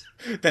cinemas.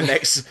 Their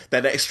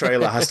next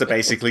trailer has to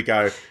basically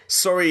go,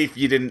 sorry if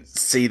you didn't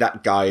see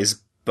that,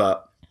 guys,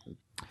 but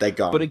they're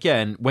gone. But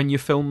again, when your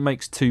film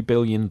makes $2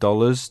 billion,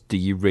 do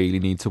you really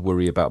need to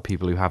worry about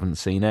people who haven't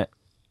seen it?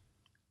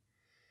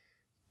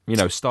 You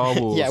know, Star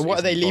Wars. Yeah, what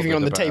are they leaving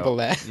on the table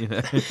there? You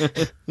know?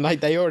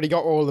 Like, they already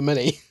got all the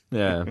money.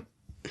 Yeah.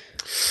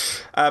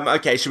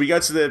 Okay, should we go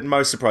to the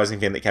most surprising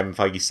thing that Kevin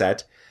Feige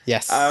said?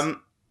 Yes. I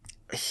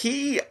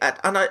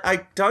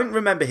don't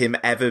remember him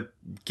ever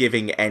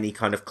giving any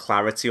kind of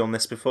clarity on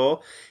this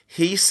before.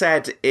 He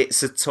said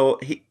it's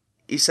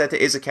he said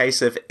it is a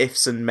case of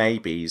ifs and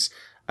maybes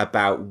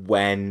about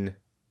when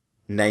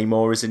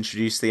Namor is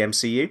introduced to the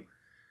MCU.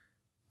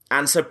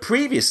 And so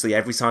previously,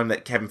 every time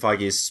that Kevin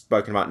Feige has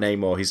spoken about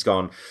Namor, he's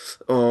gone,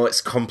 oh,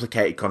 it's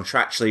complicated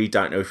contractually,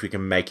 don't know if we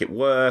can make it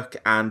work.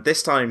 And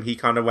this time he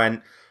kind of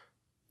went,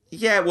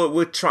 yeah,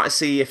 we'll try to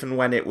see if and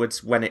when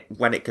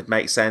it could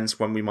make sense,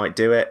 when we might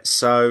do it.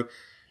 So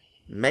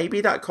maybe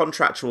that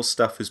contractual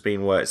stuff has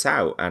been worked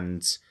out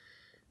and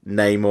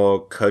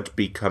Namor could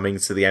be coming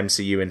to the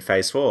MCU in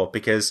Phase 4,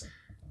 because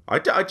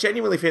I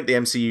genuinely think the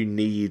MCU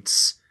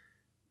needs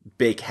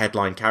big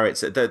headline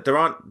characters. There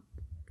aren't,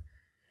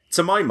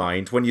 to my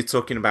mind, when you're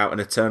talking about an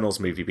Eternals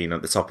movie being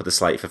at the top of the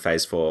slate for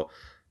Phase 4,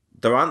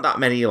 there aren't that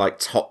many like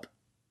top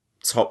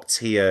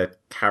tier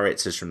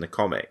characters from the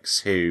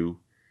comics who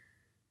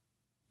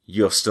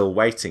you're still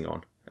waiting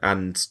on.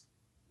 And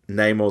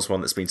Namor's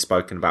one that's been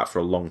spoken about for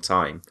a long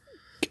time.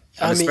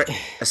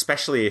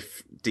 Especially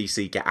if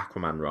DC get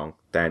Aquaman wrong,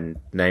 then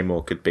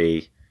Namor could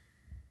be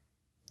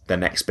the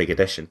next big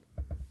addition.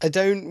 I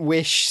don't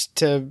wish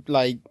to,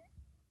 like,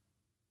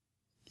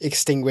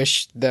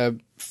 extinguish the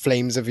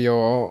flames of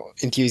your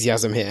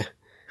enthusiasm here.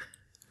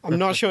 I'm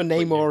not sure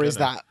Namor is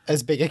that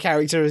as big a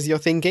character as you're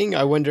thinking.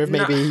 I wonder if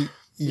maybe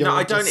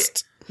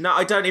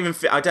I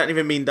don't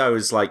even mean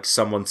those like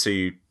someone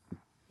to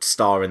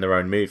star in their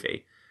own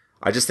movie.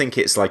 I just think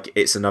it's like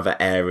it's another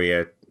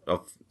area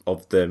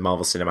of the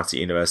Marvel Cinematic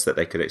Universe that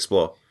they could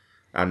explore,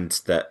 and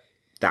that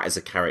is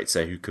a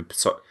character who could,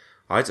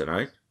 I don't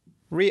know.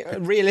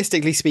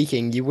 Realistically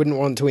speaking, you wouldn't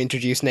want to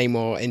introduce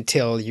Namor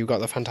until you got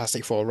the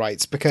Fantastic Four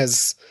rights,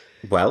 because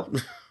well,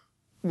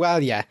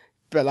 yeah,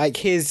 but like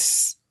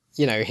his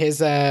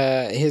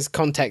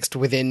context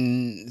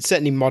within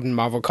certainly modern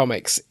Marvel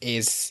comics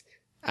is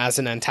as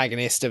an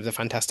antagonist of the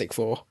Fantastic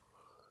Four.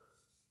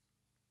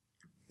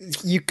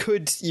 You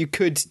could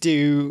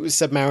do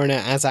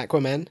Submariner as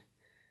Aquaman,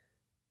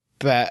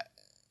 but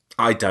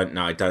I don't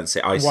know. I don't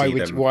see.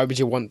 Why would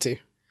you want to?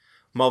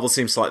 Marvel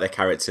seems to like their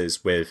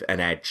characters with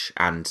an edge,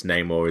 and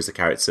Namor is a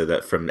character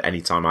that, from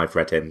any time I've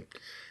read him,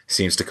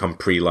 seems to come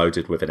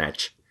preloaded with an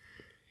edge.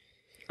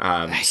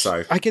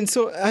 So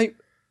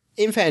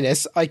in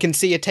fairness, I can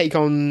see a take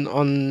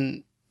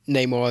on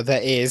Namor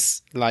that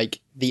is like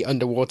the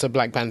underwater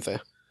Black Panther.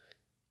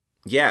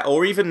 Yeah,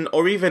 or even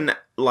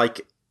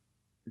like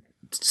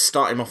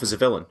start him off as a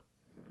villain.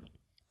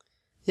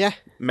 Yeah,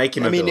 make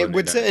him. It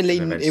would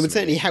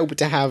certainly help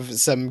to have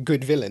some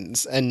good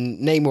villains, and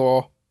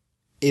Namor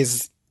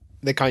is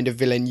the kind of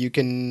villain you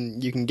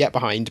can get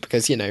behind,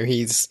 because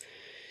he's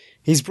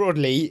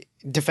broadly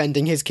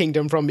defending his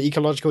kingdom from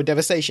ecological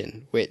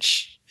devastation,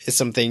 which is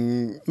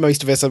something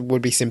most of us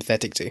would be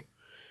sympathetic to.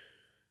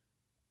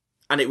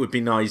 And it would be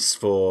nice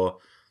for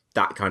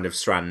that kind of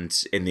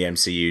strand in the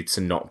MCU to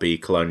not be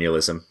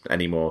colonialism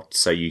anymore,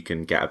 so you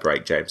can get a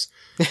break, James.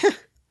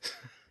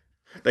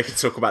 They can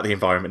talk about the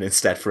environment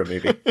instead for a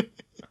movie.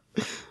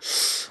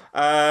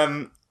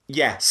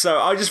 Yeah, so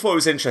I just thought it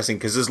was interesting,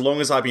 because as long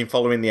as I've been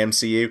following the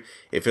MCU,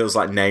 it feels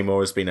like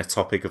Namor has been a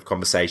topic of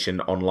conversation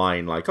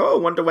online, like, oh, I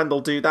wonder when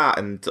they'll do that,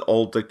 and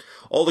all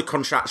the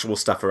contractual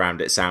stuff around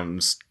it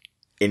sounds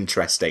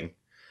interesting,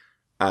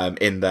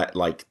 in that,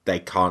 like, they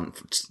kind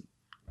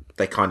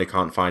of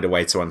can't find a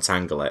way to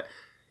untangle it.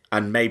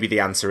 And maybe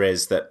the answer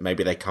is that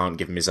maybe they can't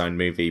give him his own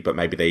movie, but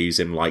maybe they use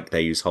him like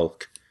they use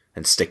Hulk,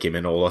 and stick him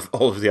in all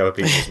of the other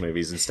people's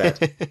movies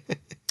instead.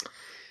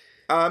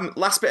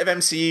 Last bit of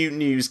MCU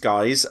news,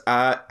 guys.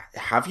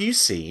 Have you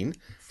seen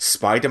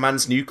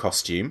Spider-Man's new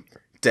costume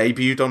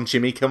debuted on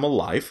Jimmy Kimmel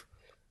Live?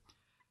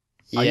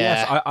 Yeah.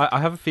 Yes,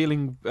 I have a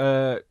feeling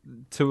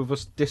two of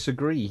us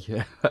disagree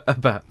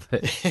about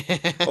this.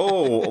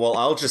 Oh, well,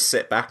 I'll just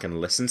sit back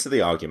and listen to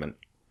the argument.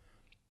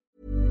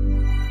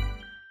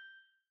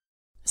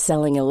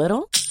 Selling a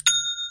little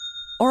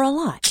or a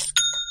lot?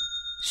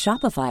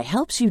 Shopify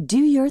helps you do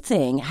your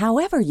thing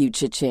however you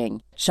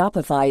cha-ching.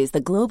 Shopify is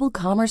the global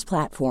commerce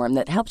platform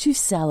that helps you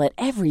sell at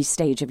every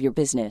stage of your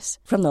business.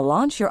 From the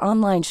launch your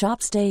online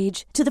shop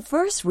stage to the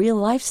first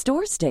real-life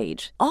store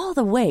stage, all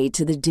the way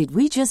to the did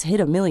we just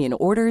hit a million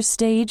orders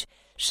stage.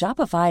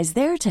 Shopify's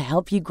there to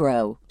help you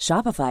grow.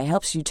 Shopify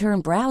helps you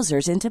turn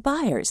browsers into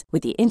buyers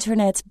with the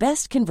internet's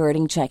best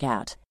converting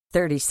checkout.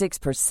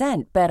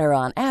 36% better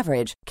on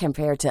average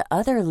compared to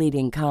other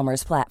leading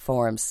commerce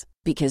platforms.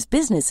 Because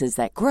businesses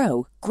that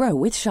grow, grow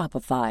with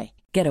Shopify.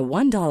 Get a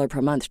 $1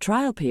 per month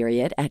trial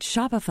period at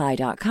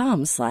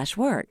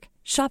shopify.com/work.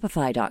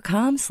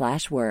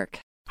 Shopify.com/work.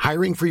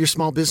 Hiring for your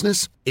small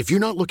business? If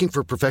you're not looking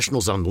for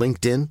professionals on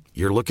LinkedIn,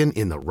 you're looking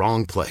in the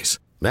wrong place.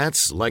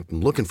 That's like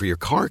looking for your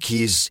car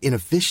keys in a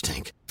fish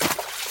tank.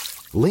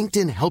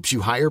 LinkedIn helps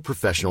you hire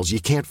professionals you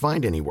can't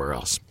find anywhere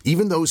else,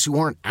 even those who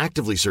aren't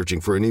actively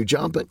searching for a new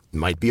job but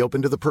might be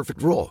open to the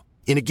perfect role.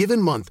 In a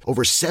given month,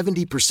 over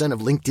 70%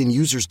 of LinkedIn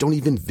users don't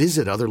even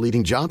visit other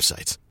leading job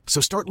sites. So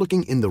start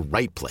looking in the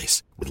right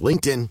place. With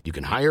LinkedIn, you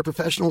can hire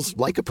professionals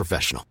like a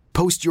professional.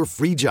 Post your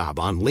free job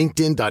on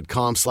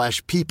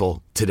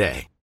linkedin.com/people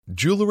today.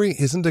 Jewelry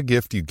isn't a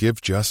gift you give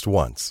just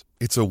once.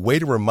 It's a way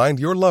to remind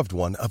your loved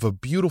one of a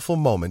beautiful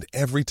moment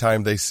every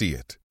time they see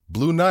it.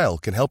 Blue Nile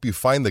can help you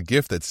find the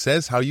gift that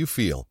says how you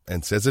feel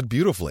and says it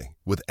beautifully,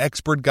 with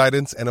expert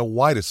guidance and a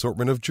wide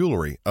assortment of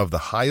jewelry of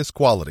the highest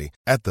quality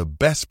at the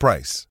best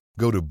price.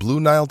 Go to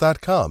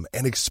BlueNile.com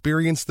and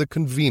experience the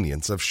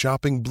convenience of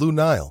shopping Blue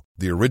Nile,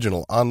 the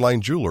original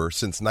online jeweler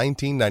since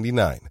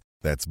 1999.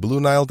 That's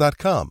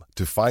BlueNile.com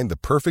to find the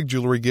perfect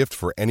jewelry gift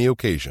for any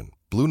occasion.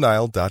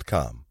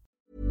 BlueNile.com.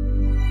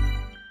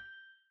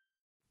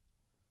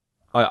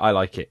 I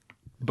like it,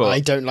 but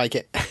I don't like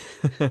it.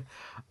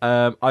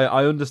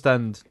 I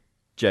understand,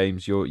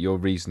 James, your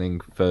reasoning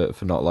for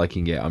not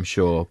liking it, I'm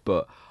sure,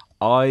 but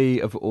I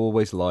have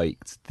always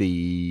liked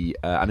the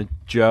and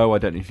Joe, I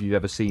don't know if you've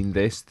ever seen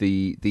this,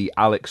 the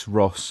Alex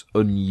Ross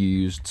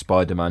unused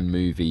Spider-Man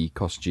movie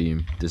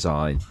costume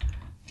design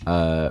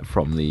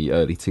from the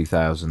early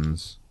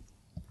 2000s.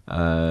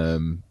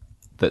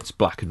 That's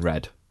black and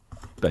red,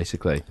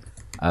 basically.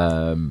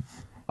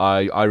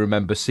 I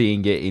remember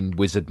seeing it in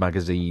Wizard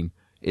magazine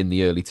in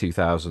the early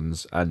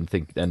 2000s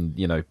and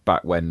you know,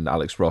 back when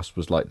Alex Ross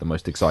was like the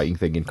most exciting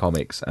thing in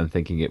comics, and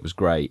thinking it was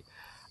great.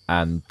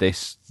 And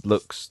this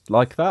looks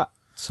like that.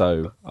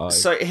 So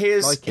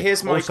here's my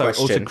question.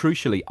 Also,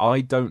 crucially,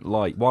 I don't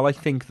like... While I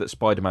think that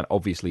Spider-Man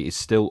obviously is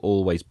still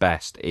always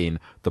best in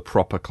the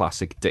proper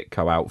classic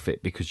Ditko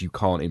outfit because you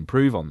can't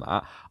improve on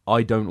that,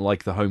 I don't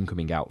like the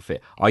Homecoming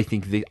outfit. I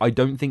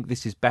don't think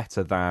this is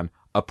better than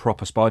a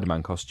proper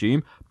Spider-Man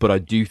costume, but I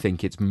do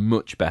think it's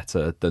much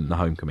better than the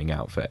Homecoming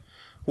outfit.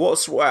 I'll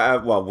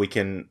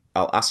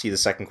ask you the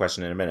second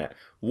question in a minute.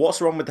 What's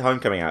wrong with the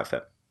Homecoming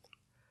outfit?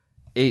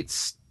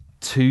 It's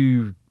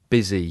too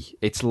busy.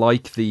 It's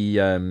like the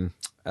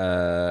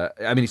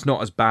it's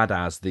not as bad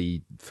as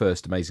the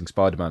first Amazing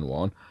Spider-Man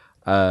one,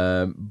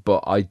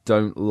 but I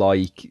don't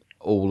like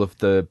all of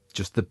the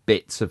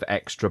bits of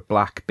extra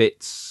black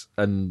bits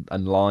and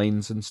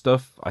lines and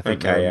stuff. I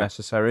think they're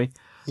unnecessary.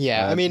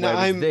 Yeah,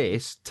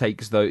 this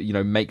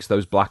makes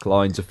those black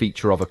lines a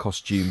feature of a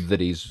costume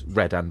that is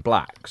red and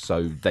black,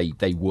 so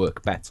they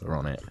work better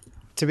on it.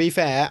 To be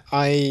fair,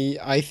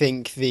 I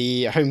think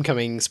the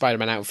Homecoming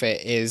Spider-Man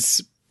outfit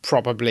is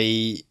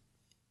probably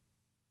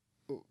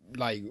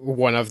like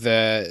one of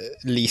the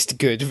least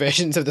good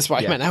versions of the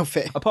Spider-Man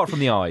outfit. Apart from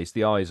the eyes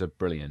are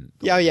brilliant.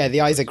 Yeah,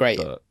 the eyes are great.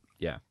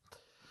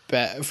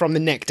 But from the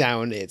neck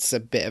down, it's a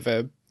bit of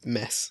a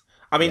mess.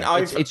 I mean,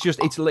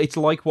 it's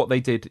like what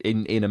they did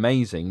in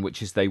Amazing,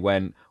 which is they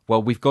went,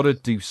 well, we've got to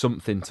do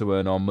something to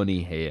earn our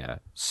money here,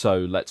 so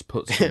let's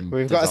put some.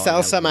 We've got to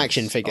sell some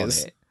action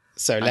figures,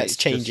 so let's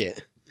change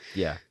it.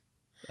 Yeah.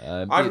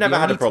 I've never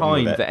had a problem with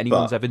it. The only time that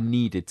anyone's ever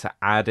needed to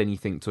add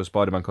anything to a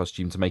Spider-Man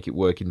costume to make it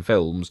work in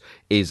films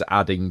is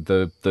adding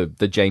the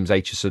James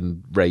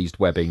Aitchison raised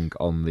webbing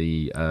on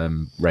the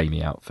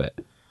Raimi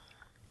outfit.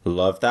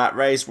 Love that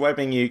raised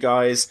webbing, you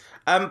guys.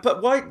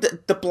 But why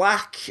the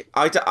black?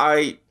 I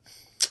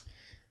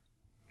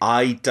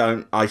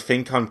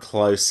think I'm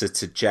closer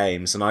to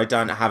James, and I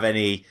don't have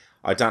any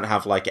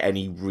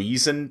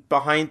reason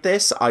behind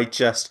this.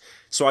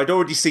 So I'd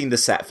already seen the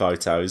set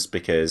photos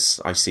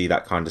because I see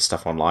that kind of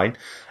stuff online.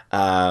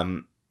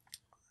 I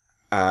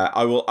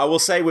will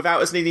say,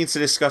 without us needing to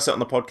discuss it on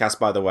the podcast,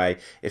 by the way,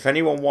 if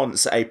anyone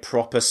wants a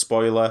proper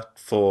spoiler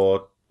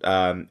for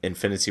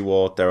Infinity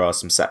War, there are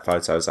some set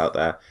photos out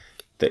there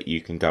that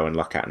you can go and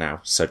look at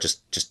now. So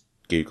just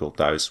Google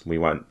those. We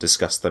won't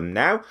discuss them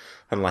now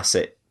unless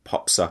it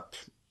pops up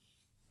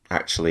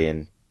actually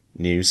in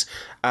news.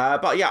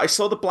 But yeah, I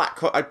saw the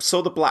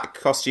black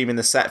costume in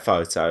the set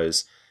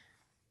photos.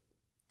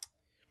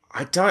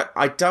 I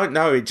don't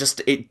know.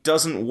 It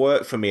doesn't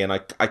work for me, and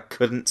I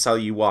couldn't tell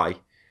you why.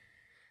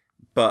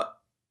 But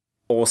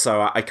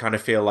also, I kind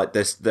of feel like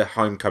the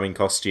Homecoming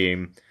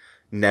costume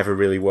never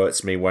really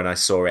worked for me when I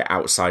saw it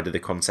outside of the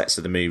context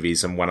of the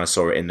movies, and when I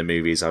saw it in the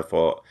movies, I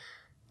thought,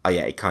 oh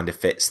yeah, it kind of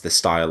fits the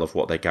style of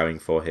what they're going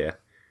for here.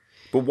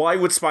 But why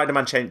would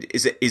Spider-Man change?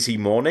 Is he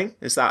mourning?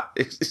 Would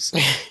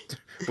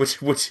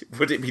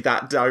it be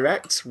that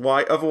direct?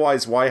 Why?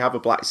 Otherwise, why have a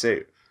black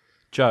suit?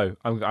 Joe,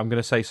 I'm going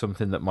to say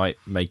something that might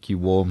make you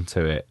warm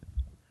to it.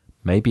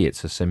 Maybe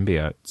it's a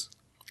symbiote.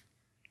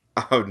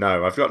 Oh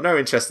no, I've got no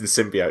interest in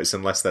symbiotes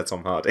unless they're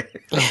Tom Hardy.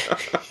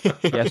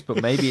 Yes,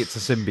 but maybe it's a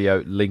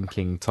symbiote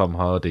linking Tom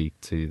Hardy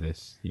to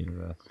this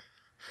universe.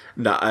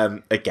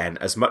 No, again,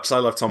 as much as I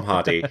love Tom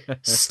Hardy,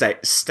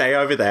 stay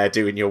over there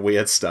doing your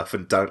weird stuff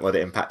and don't let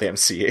it impact the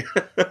MCU.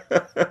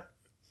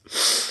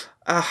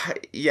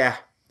 Yeah,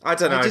 I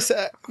don't know.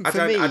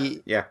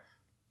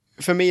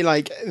 For me,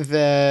 like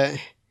the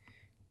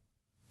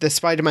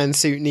Spider-Man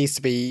suit needs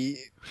to be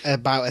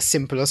about as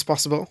simple as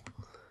possible.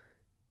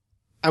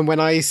 And when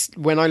I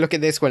look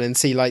at this one and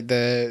see like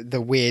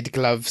the weird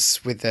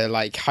gloves with the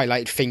like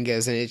highlight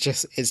fingers, and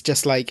it's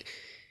just like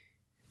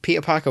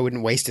Peter Parker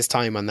wouldn't waste his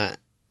time on that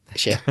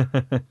shit.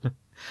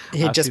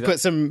 He'd just put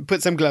some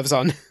gloves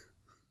on.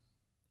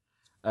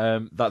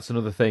 That's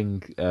another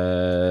thing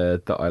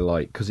that I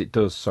like, because it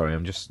does. Sorry,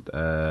 I'm just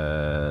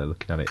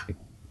looking at it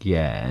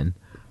again.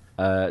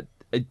 Are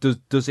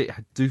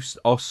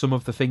some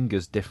of the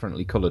fingers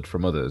differently coloured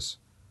from others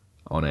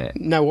on it?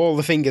 No, all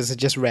the fingers are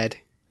just red.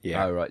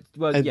 Yeah. Oh, right.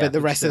 Well, but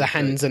the rest of the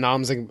hands and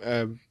arms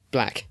are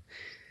black.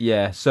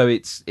 Yeah, so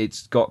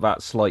it's got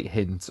that slight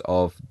hint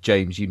of,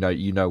 James, you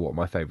know what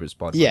my favourite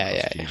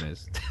Spider-Man costume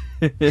is.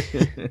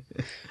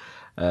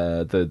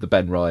 The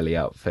Ben Reilly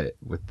outfit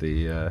with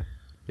the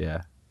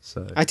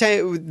So I tell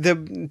you, the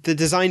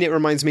design it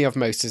reminds me of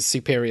most is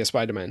Superior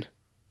Spider-Man.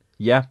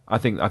 Yeah, I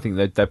think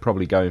they're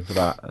probably going for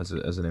that as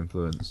an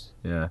influence.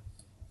 Yeah,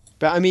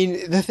 but I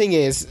mean, the thing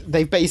is,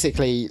 they've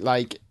basically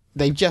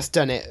they've just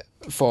done it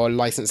for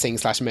licensing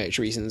 / merch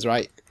reasons,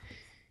 right?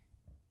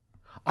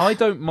 I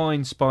don't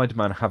mind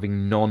Spider-Man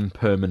having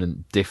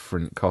non-permanent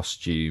different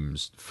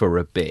costumes for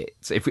a bit.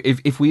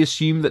 If we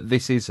assume that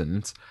this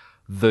isn't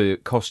the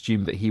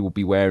costume that he will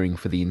be wearing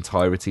for the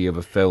entirety of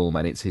a film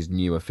and it's his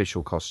new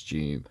official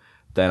costume,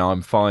 then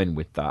I'm fine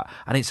with that.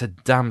 And it's a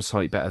damn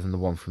sight better than the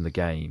one from the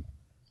game,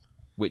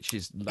 which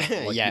is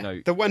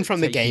the one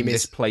from the game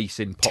is place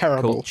in pop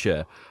terrible.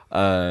 culture,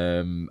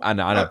 and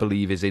I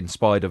believe is in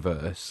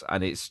Spider-Verse,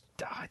 and it's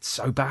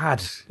so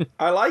bad.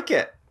 I like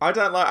it. I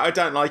don't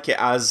like it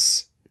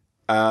as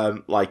I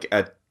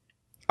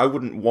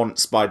wouldn't want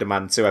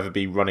Spider-Man to ever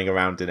be running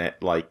around in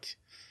it like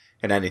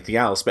in anything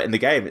else, but in the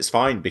game it's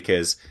fine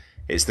because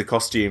it's the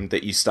costume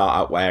that you start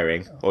out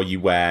wearing, or you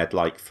wear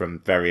like from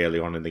very early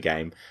on in the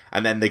game,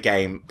 and then the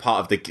game, part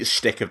of the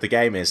shtick of the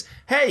game is,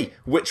 hey,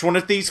 which one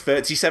of these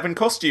 37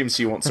 costumes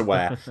do you want to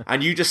wear?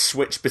 And you just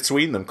switch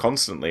between them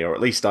constantly, or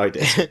at least I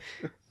did.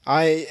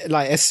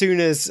 As soon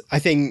as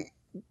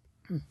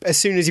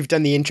you've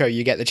done the intro,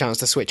 you get the chance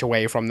to switch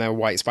away from the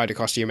white spider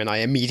costume, and I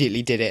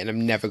immediately did it, and I've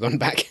never gone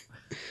back.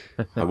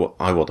 I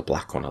wore the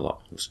black one a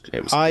lot.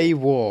 It was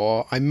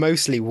I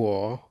mostly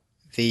wore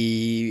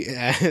the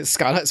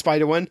Scarlet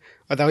Spider one,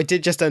 although I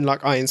did just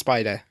unlock Iron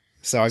Spider,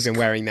 so I've been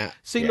wearing that.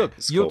 See, look,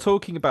 you're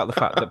talking about the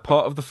fact that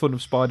part of the fun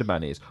of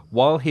Spider-Man is,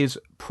 while his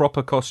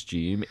proper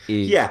costume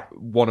is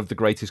one of the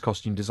greatest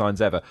costume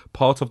designs ever,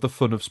 part of the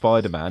fun of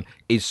Spider-Man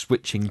is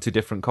switching to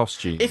different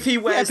costumes. If he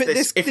wears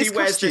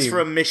this for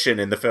a mission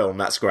in the film,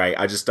 that's great.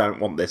 I just don't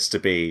want this to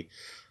be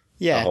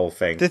the whole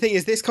thing. The thing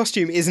is, this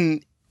costume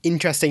isn't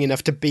interesting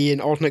enough to be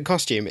an alternate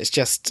costume.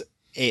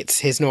 It's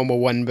his normal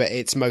one, but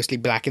it's mostly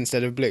black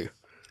instead of blue.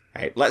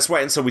 Hey, let's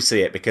wait until we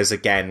see it, because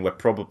again, we're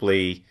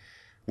probably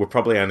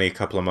only a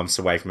couple of months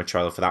away from a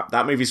trailer for that.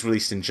 That movie's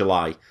released in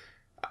July.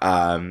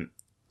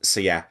 So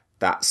yeah,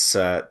 that's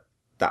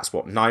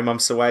 9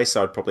 months away.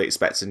 So I'd probably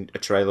expect a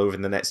trailer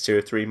within the next 2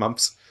 or 3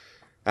 months.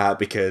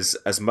 Because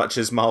as much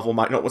as Marvel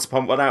might not want to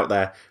pump one out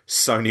there,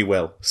 Sony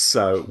will.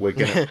 So we're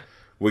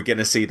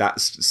gonna see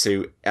that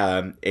suit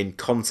in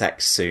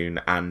context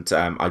soon, and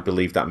I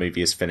believe that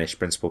movie is finished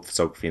principal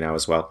photography now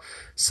as well.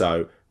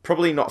 So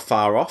probably not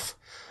far off.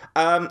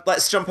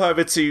 Let's jump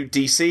over to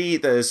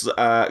DC. There's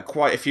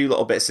quite a few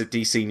little bits of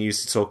DC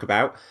news to talk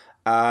about.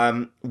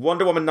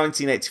 Wonder Woman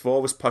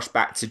 1984 was pushed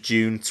back to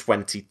June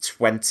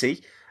 2020.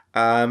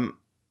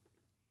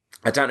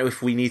 I don't know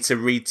if we need to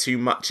read too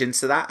much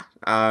into that.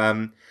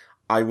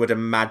 I would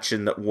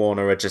imagine that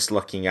Warner are just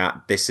looking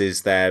at this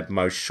is their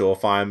most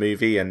surefire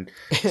movie and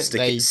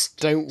they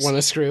don't want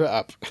to screw it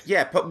up.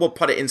 Yeah, we'll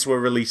put it into a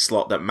release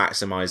slot that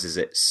maximizes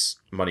its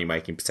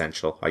money-making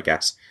potential, I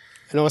guess.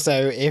 And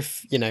also,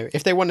 if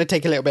they want to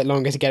take a little bit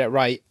longer to get it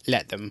right,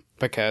 let them,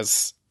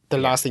 because the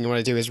last thing you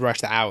want to do is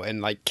rush that out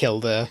and kill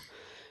the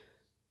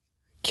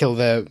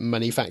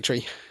money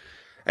factory.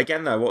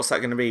 Again, though, what's that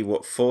going to be?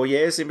 4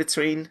 years in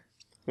between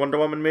Wonder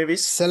Woman movies?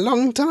 It's a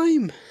long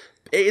time.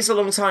 It is a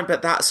long time,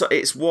 but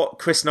it's what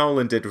Chris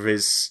Nolan did with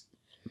his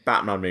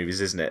Batman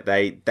movies, isn't it?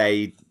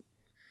 They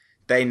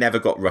never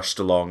got rushed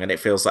along, and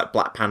it feels like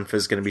Black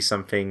Panther's going to be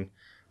something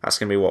that's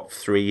going to be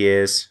 3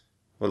 years,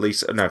 or at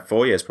least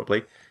 4 years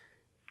probably.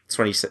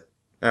 26.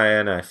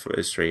 No, it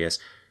was 3 years.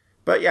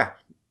 But yeah,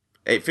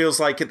 it feels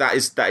like that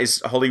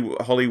is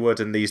Hollywood,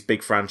 and these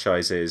big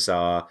franchises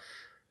are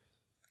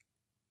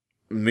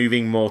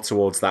moving more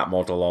towards that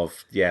model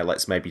of,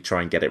 let's maybe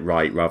try and get it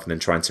right rather than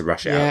trying to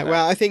rush it out. Yeah,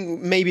 well, I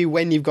think maybe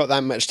when you've got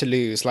that much to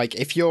lose, like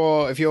if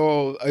your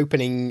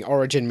opening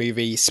origin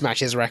movie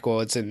smashes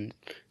records and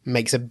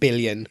makes $1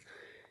 billion,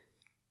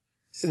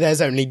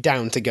 there's only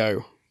down to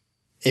go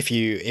if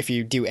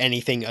you do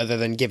anything other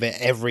than give it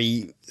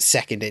every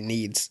second it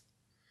needs.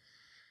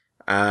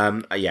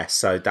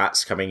 So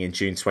that's coming in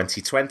June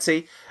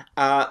 2020.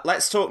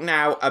 Let's talk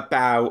now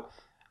about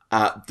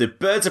the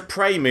Birds of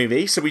Prey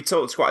movie. So we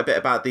talked quite a bit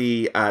about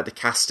the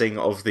casting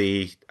of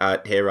the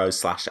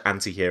heroes /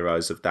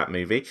 anti-heroes of that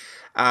movie.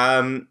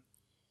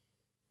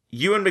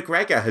 Ewan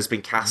McGregor has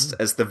been cast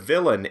as the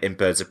villain in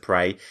Birds of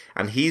Prey,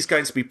 and he's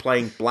going to be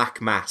playing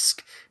Black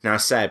Mask. Now,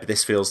 Seb,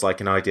 this feels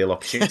like an ideal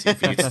opportunity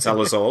for you to tell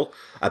us all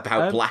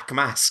about Black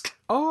Mask.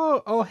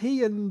 Are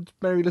he and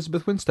Mary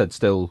Elizabeth Winstead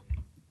still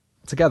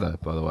together,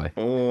 by the way?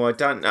 Oh, I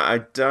don't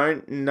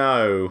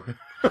know.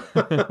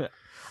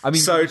 I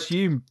mean, so, I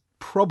assume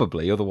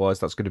probably, otherwise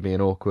that's going to be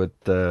an awkward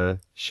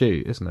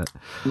shoot, isn't it?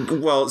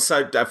 Well,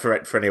 so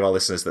for any of our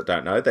listeners that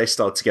don't know, they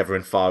started together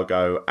in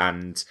Fargo,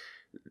 and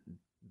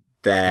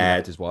he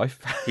left his wife.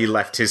 He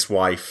left his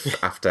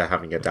wife after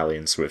having a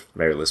dalliance with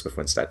Mary Elizabeth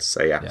Winstead.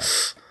 So yeah.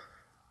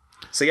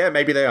 So yeah,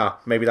 maybe they are.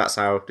 Maybe that's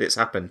how it's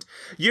happened.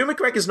 Ewan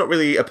McGregor's not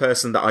really a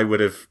person that I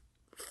would have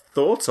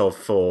thought of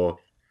for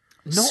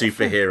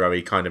superhero-y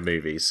kind of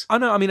movies. I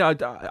know. I mean, I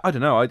don't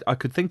know. I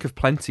could think of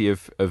plenty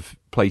of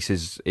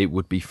places it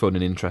would be fun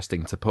and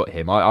interesting to put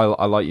him. I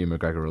like Ewan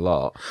McGregor a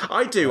lot.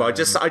 I do. I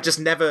just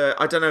never.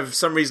 I don't know. For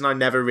some reason, I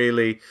never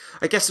really.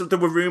 I guess there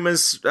were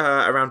rumours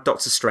around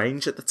Doctor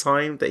Strange at the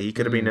time that he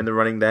could have been in the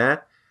running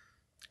there.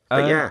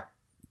 But yeah,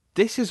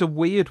 this is a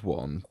weird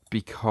one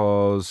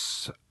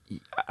because,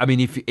 I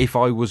mean, if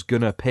I was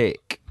gonna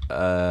pick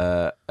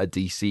a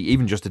DC,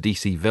 even just a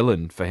DC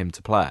villain for him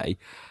to play,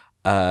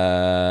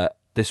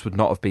 this would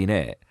not have been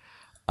it.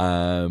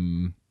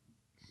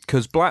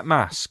 Because Black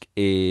Mask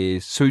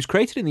he was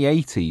created in the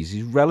 80s.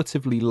 He's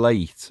relatively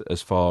late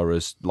as far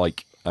as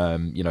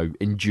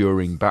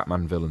enduring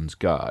Batman villains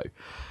go.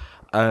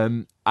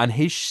 And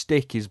his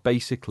shtick is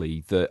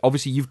basically that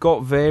obviously you've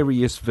got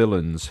various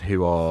villains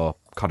who are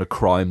kind of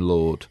crime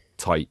lord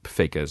type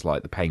figures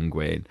like the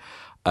Penguin.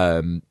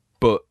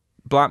 But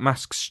Black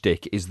Mask's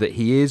shtick is that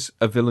he is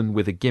a villain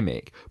with a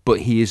gimmick,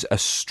 but he is a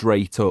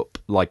straight up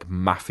like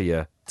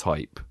mafia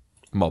type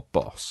mob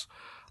boss.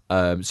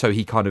 So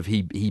he kind of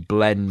he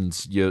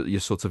blends your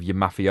sort of your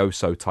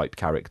mafioso type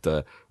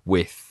character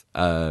with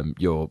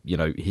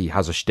he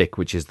has a shtick,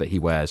 which is that he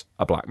wears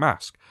a black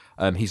mask.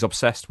 He's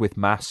obsessed with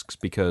masks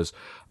because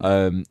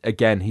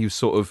again, he was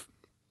sort of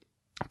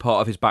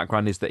part of his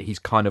background is that he's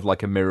kind of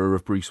like a mirror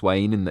of Bruce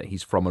Wayne in that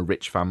he's from a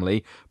rich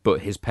family,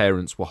 but his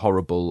parents were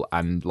horrible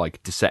and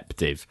like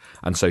deceptive,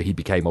 and so he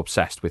became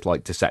obsessed with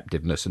like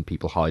deceptiveness and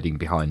people hiding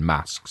behind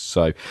masks.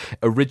 So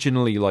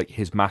originally, like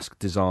his mask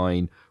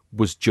design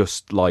was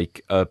just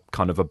like a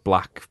kind of a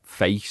black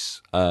face,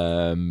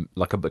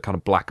 like a kind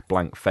of black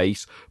blank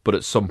face, but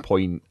at some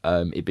point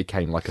it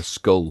became like a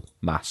skull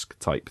mask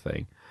type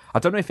thing. I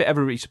don't know if it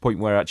ever reached a point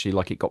where actually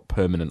like it got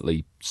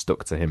permanently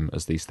stuck to him,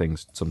 as these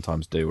things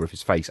sometimes do, or if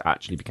his face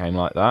actually became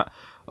like that,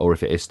 or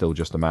if it is still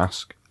just a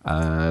mask.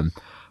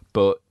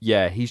 But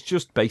yeah, he's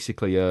just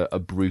basically a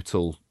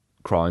brutal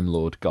crime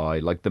lord guy.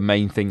 Like the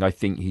main thing I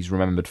think he's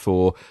remembered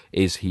for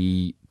is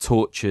he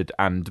tortured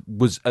and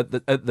was at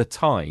the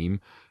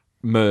time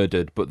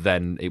murdered, but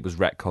then it was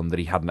retconned that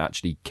he hadn't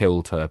actually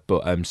killed her.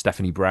 But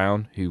Stephanie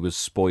Brown, who was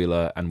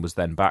Spoiler and was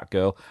then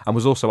Batgirl, and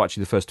was also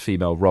actually the first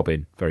female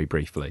Robin, very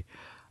briefly.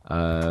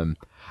 And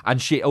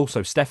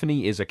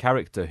Stephanie is a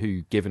character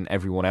who, given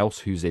everyone else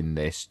who's in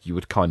this, you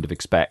would kind of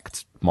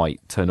expect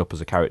might turn up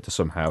as a character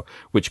somehow,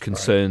 which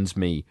concerns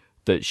me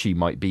that she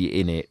might be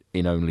in it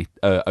in only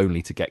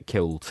to get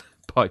killed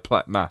by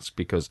Black Mask,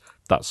 because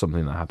that's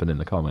something that happened in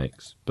the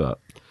comics. But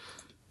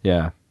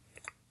yeah.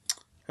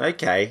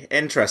 Okay,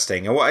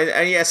 interesting.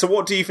 So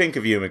what do you think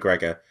of Ewan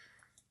McGregor?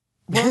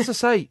 What does I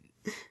say?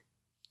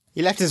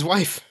 He left his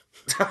wife.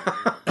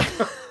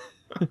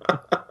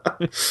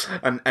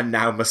 and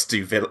now must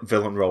do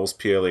villain roles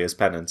purely as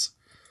penance.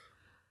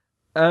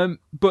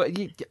 But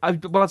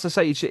as I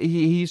say,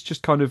 he's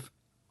just kind of.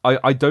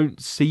 I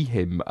don't see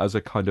him as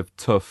a kind of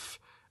tough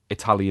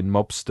Italian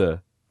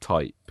mobster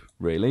type,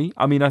 really.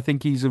 I mean, I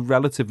think he's a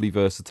relatively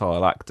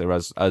versatile actor,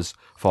 as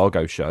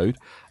Fargo showed.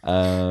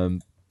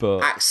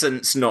 But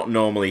accent's not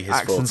normally his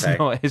forte.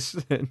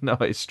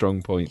 Not his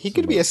strong point. He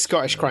could be a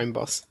Scottish crime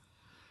boss.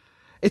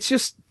 It's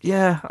just,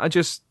 yeah, I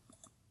don't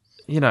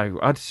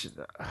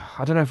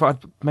know if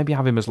I'd maybe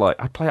have him as like,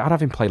 I'd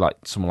have him play like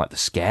someone like the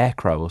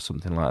Scarecrow or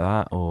something like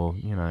that, or,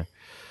 yeah.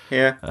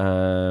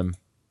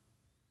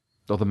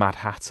 Or the Mad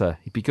Hatter.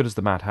 He'd be good as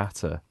the Mad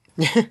Hatter.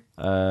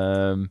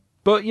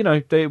 But,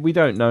 we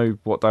don't know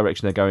what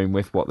direction they're going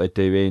with, what they're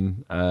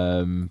doing.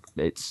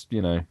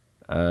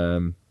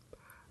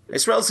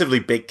 It's relatively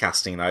big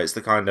casting, though. It's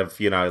the kind of,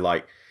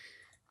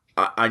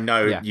 I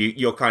know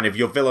you're kind of,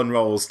 your villain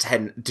roles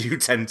tend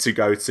to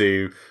go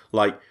to,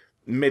 like,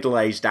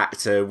 middle-aged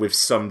actor with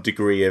some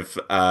degree of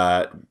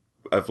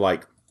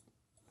like,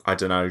 I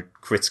don't know,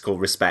 critical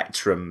respect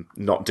from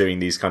not doing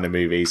these kind of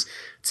movies,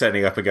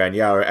 turning up and going,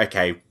 yeah,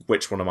 okay,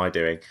 which one am I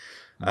doing?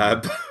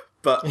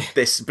 But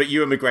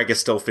Ewan McGregor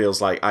still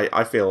feels like,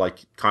 I feel like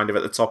kind of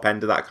at the top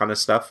end of that kind of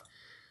stuff.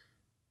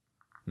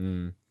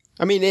 Mm.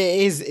 I mean,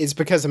 it's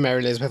because of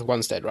Mary Elizabeth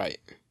Winstead, right?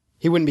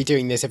 He wouldn't be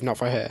doing this if not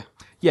for her.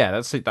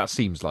 Yeah, that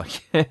seems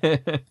like.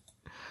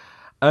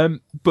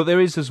 But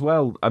there is as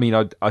well. I mean,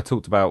 I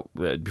talked about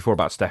before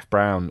about Steph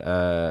Brown,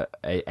 a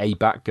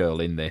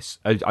Batgirl in this.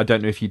 I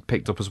don't know if you'd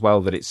picked up as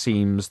well that it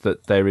seems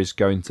that there is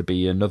going to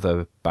be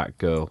another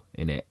Batgirl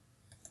in it.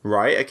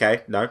 Right.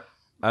 Okay. No.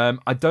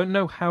 I don't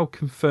know how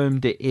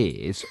confirmed it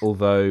is,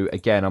 although,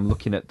 again, I'm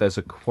looking at... There's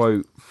a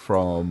quote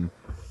from...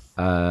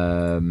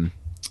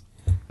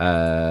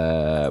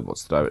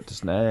 what's the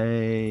director's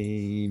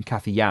name?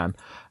 Kathy Yan,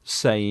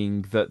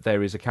 saying that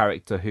there is a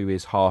character who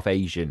is half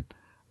Asian,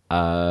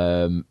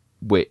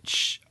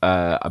 which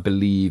I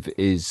believe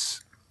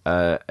is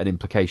an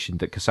implication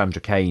that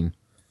Cassandra Cain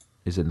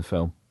is in the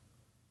film.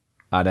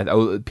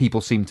 And people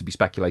seem to be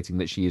speculating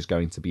that she is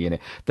going to be in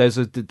it. There's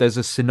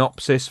a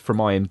synopsis from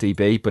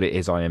IMDb, but it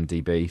is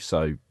IMDb,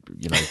 so,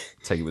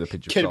 take it with a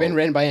pinch of salt. Could have been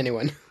written by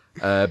anyone.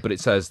 But it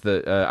says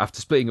that after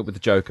splitting up with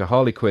the Joker,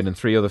 Harley Quinn and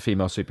 3 other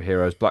female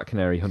superheroes, Black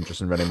Canary, Huntress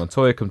and Renee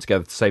Montoya, come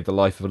together to save the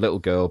life of a little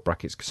girl,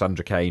 brackets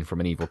Cassandra Cain, from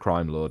an evil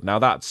crime lord. Now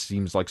that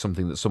seems like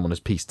something that someone has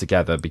pieced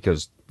together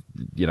because,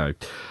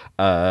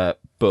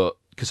 but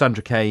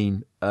Cassandra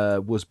Cain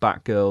was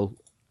Batgirl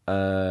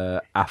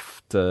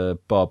after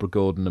Barbara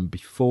Gordon and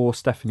before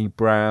Stephanie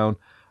Brown.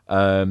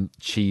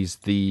 She's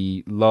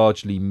the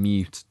largely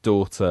mute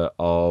daughter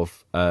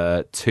of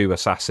 2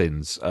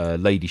 assassins,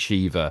 Lady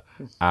Shiva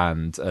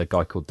and a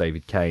guy called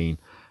David Kane.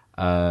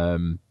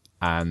 And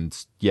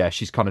yeah,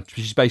 she's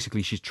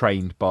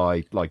trained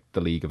by like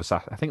the League of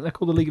Assassins. I think they're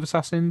called the League of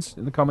Assassins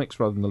in the comics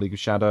rather than the League of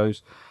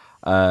Shadows.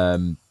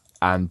 But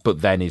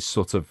then is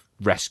sort of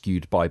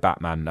rescued by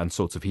Batman, and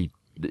sort of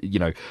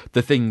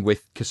the thing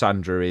with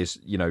Cassandra is,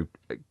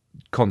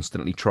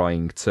 constantly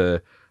trying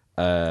to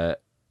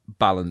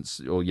balance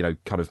or,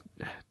 kind of,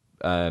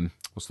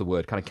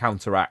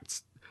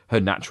 counteract her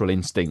natural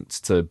instincts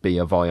to be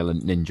a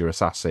violent ninja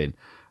assassin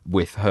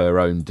with her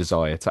own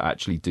desire to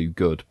actually do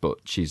good. But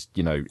she's,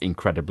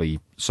 incredibly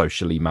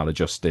socially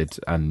maladjusted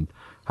and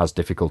has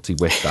difficulty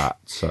with that.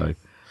 So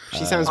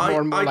she sounds more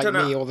and more like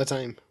me all the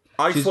time.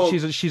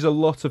 She's a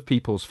lot of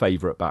people's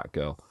favourite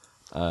Batgirl.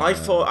 I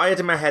had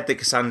in my head that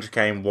Cassandra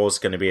Cain was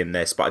going to be in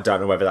this, but I don't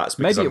know whether that's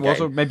because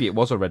maybe it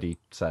was already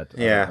said.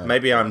 Yeah,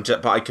 maybe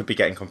but I could be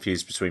getting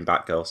confused between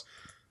Batgirls.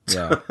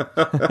 Yeah.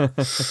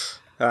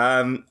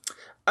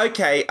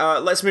 Okay,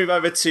 let's move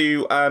over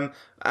to.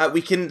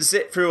 We can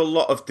zip through a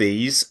lot of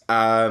these,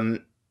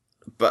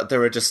 but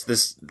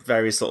there's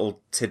various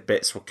little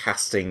tidbits for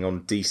casting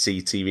on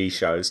DC TV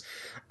shows.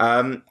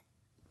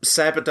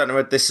 Seb, I don't know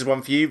if this is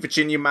one for you.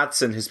 Virginia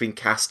Madsen has been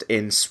cast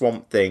in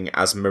Swamp Thing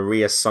as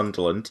Maria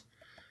Sunderland.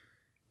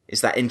 Is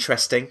that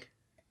interesting?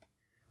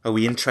 Are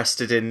we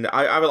interested in...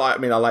 I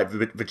like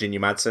Virginia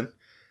Madsen.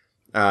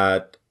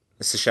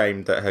 It's a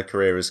shame that her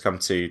career has come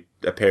to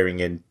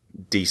appearing in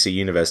DC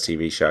Universe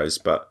TV shows,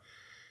 but...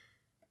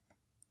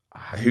 I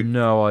have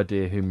no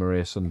idea who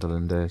Maria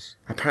Sunderland is.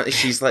 Apparently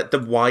she's like the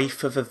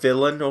wife of a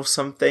villain or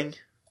something.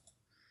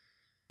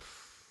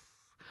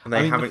 And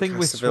they haven't the thing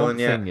with Swamp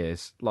Thing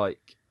is,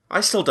 like...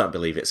 I still don't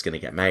believe it's going to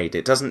get made.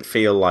 It doesn't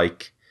feel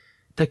like...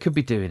 They could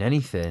be doing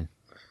anything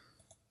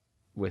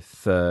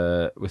with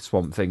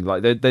Swamp Thing.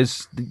 Like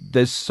there's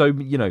so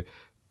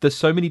there's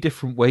so many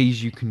different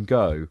ways you can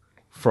go,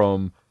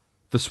 from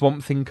the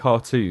Swamp Thing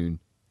cartoon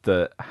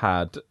that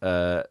had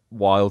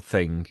Wild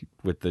Thing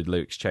with the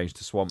lyrics changed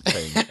to Swamp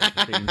Thing as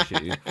the theme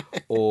tune,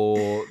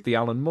 or the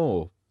Alan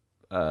Moore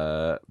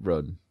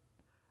run.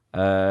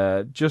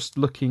 Just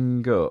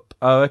looking up.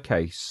 Oh,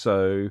 okay,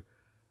 so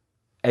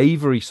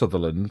Avery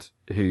Sutherland,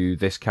 who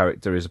this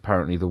character is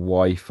apparently the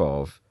wife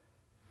of,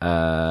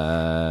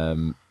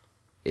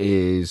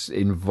 is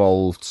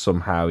involved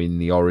somehow in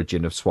the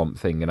origin of Swamp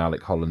Thing and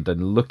Alec Holland.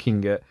 And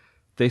looking at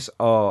this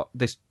art,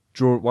 this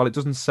draw, while it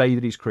doesn't say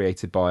that he's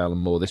created by Alan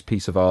Moore, this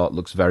piece of art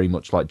looks very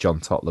much like John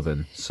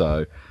Totleben.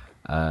 So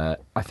I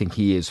think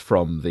he is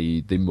from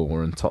the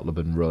Moore and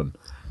Totleben run.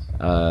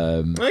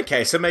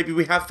 Okay, so maybe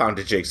we have found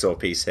a jigsaw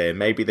piece here.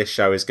 Maybe this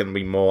show is going to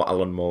be more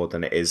Alan Moore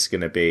than it is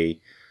going to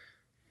be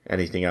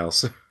anything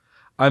else.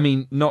 I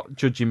mean, not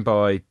judging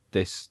by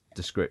this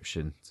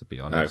description, to be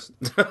honest.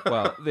 No.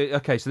 Well,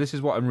 okay, so this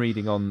is what I'm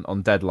reading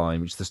on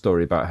Deadline, which is the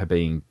story about her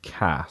being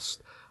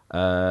cast.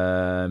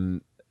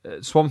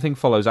 Swamp Thing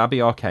follows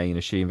Abby Arcane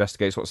as she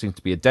investigates what seems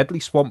to be a deadly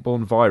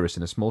swamp-borne virus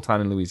in a small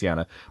town in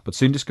Louisiana, but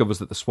soon discovers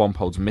that the swamp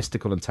holds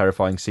mystical and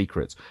terrifying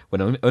secrets.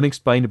 When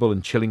unexplainable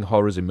and chilling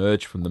horrors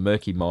emerge from the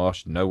murky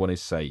marsh, no one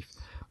is safe.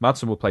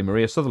 Madsen will play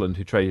Maria Sutherland,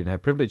 who traded in her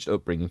privileged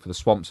upbringing for the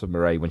swamps of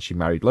Moray when she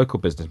married local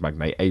business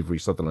magnate Avery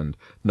Sunderland,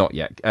 not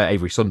yet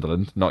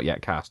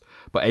cast.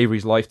 But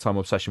Avery's lifetime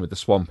obsession with the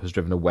swamp has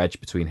driven a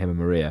wedge between him and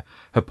Maria.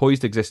 Her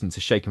poised existence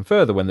is shaken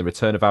further when the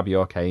return of Abby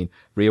Arcane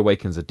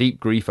reawakens a deep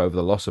grief over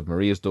the loss of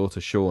Maria's daughter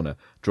Shauna,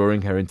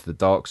 drawing her into the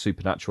dark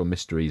supernatural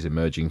mysteries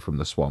emerging from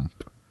the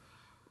swamp.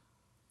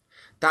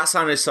 That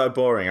sounded so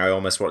boring, I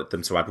almost wanted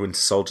them to add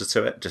Winter Soldier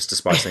to it, just to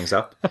spice things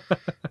up.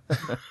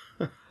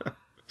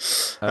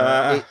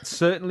 It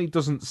certainly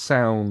doesn't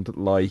sound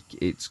like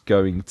it's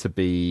going to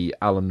be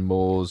Alan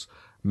Moore's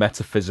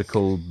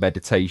metaphysical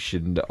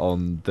meditation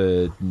on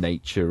the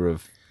nature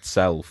of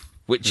self,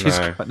 which is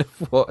kind of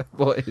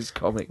what his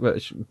comic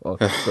version was.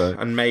 So.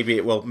 And maybe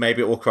it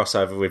will cross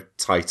over with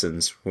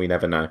Titans. We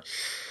never know.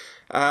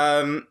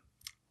 I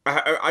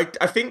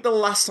think the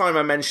last time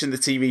I mentioned the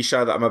TV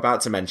show that I'm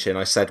about to mention,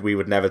 I said we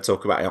would never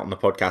talk about it on the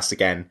podcast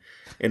again.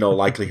 in all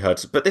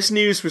likelihood. But this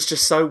news was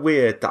just so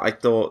weird that I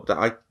thought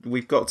that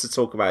we've got to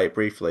talk about it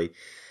briefly.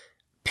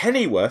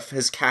 Pennyworth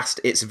has cast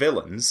its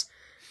villains,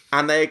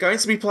 and they are going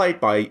to be played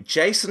by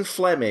Jason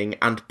Flemyng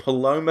and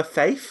Paloma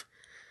Faith.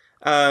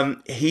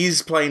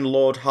 He's playing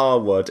Lord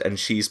Harwood, and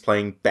she's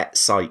playing Bet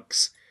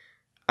Sykes.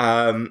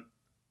 The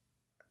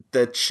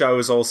show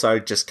is also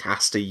just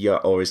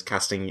is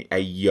casting a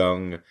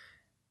young,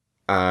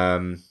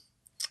 I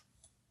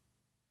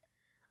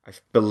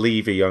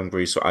believe a young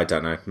Bruce. I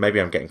don't know.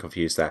 Maybe I'm getting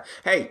confused there.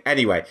 Hey,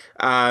 anyway,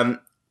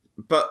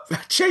 but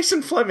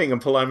Jason Flemyng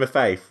and Paloma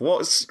Faith,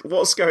 what's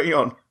going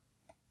on?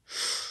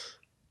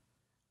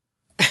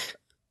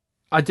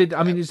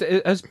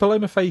 Has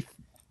Paloma Faith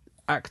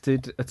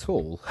acted at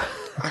all?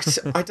 I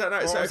don't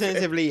know. Or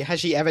alternatively, has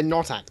she ever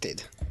not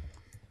acted?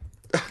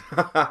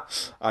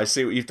 I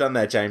see what you've done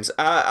there, James.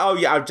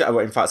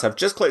 In fact, I've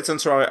just clicked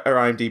onto her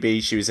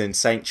IMDb. She was in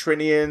Saint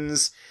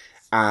Trinians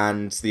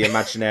and The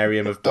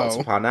Imaginarium of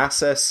Dr.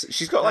 Parnassus.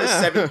 She's got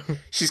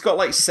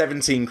like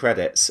 17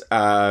 credits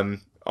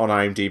on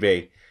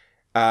IMDb,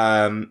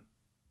 and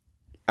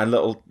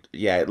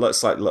it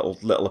looks like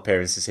little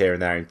appearances here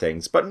and there and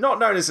things, but not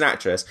known as an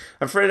actress.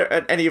 And for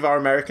any of our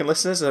American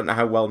listeners, I don't know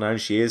how well known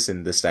she is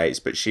in the States,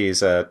 but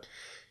she's a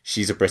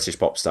British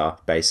pop star,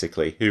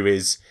 basically, who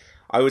is,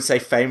 I would say,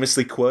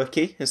 famously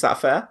quirky. Is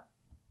that fair?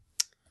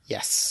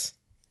 Yes.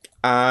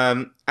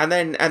 And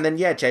then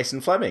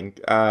Jason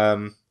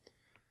Flemyng,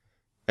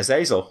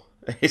 Azazel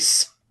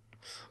is,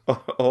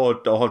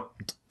 or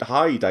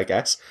Hyde, I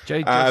guess.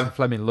 Jason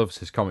Flemyng loves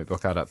his comic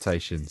book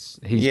adaptations.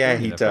 He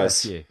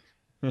does.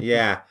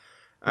 Yeah.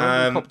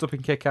 Popped up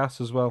in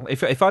Kick-Ass as well.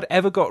 If I'd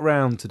ever got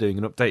round to doing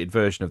an updated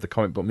version of the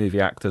Comic Book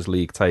Movie Actors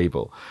League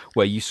table,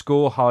 where you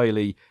score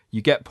highly,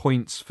 you get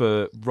points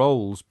for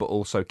roles, but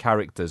also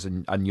characters,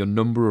 and your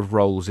number of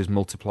roles is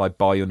multiplied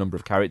by your number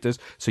of characters,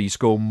 so you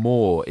score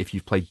more if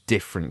you've played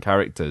different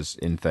characters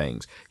in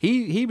things.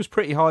 He was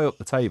pretty high up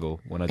the table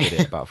when I did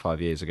it about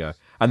 5 years ago,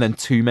 and then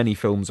too many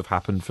films have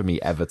happened for me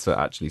ever to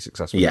actually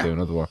successfully do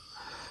another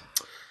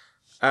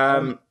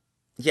one.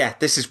 Yeah,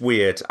 this is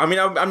weird. I mean,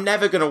 I'm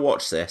never going to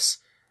watch this.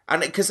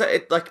 And it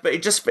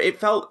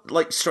felt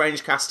like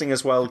strange casting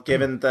as well,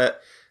 given that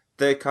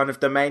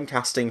the main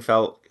casting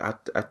felt,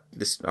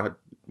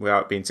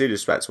 without being too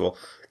disrespectful,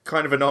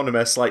 kind of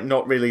anonymous, like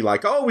not really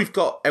like, oh,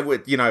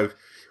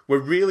 we're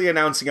really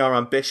announcing our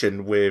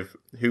ambition with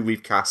who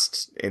we've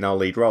cast in our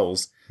lead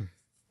roles.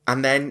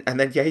 And then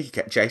you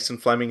get Jason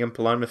Flemyng and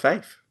Paloma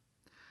Faith.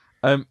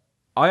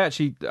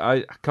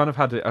 I kind of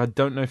had it. I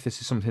don't know if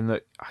this is something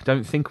that I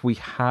don't think we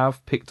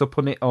have picked up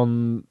on it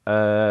on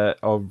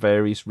our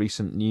various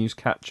recent news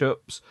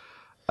catch-ups.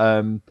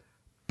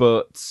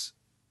 But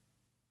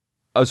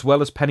as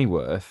well as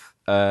Pennyworth,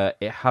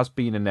 it has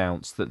been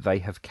announced that they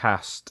have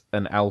cast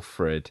an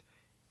Alfred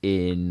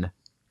in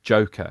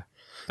Joker.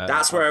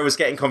 That's where I was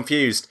getting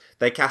confused.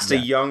 They cast a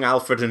young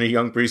Alfred and a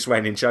young Bruce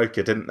Wayne in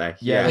Joker, didn't they?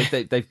 Yeah.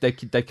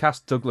 They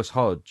cast Douglas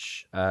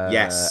Hodge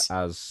as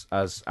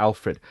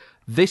Alfred.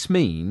 This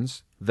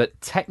means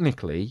that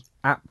technically,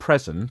 at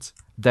present,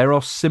 there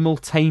are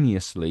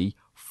simultaneously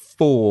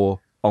 4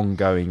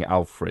 ongoing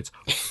Alfreds.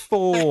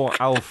 4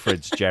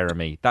 Alfreds,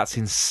 Jeremy. That's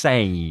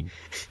insane.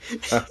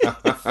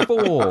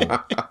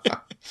 4.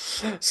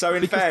 So,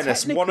 in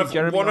fairness, one of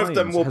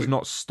them has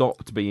not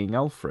stopped being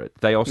Alfred.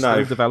 They are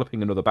still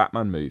developing another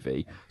Batman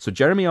movie. So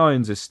Jeremy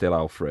Irons is still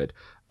Alfred.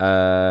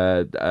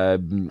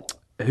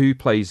 Who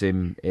plays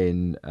him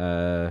in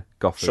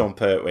Gotham? Sean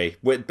Pertwee.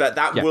 But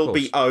that will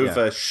be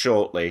over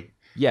shortly.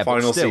 Yeah,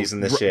 final season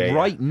this year.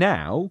 Right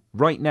now,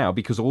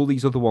 because all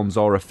these other ones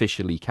are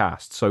officially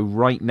cast. So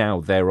right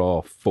now there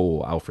are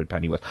 4 Alfred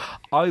Pennyworth.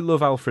 I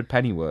love Alfred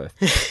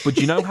Pennyworth, but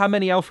do you know how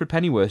many Alfred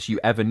Pennyworths you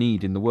ever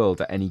need in the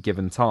world at any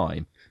given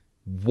time?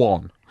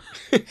 1.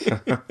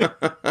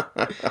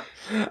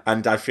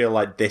 And I feel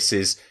like this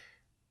is,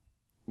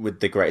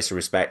 with the greatest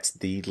respect,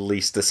 the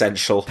least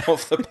essential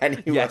of the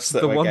Pennyworths. Yes,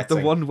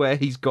 the one where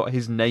he's got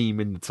his name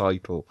in the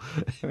title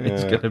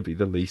is going to be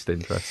the least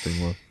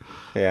interesting one.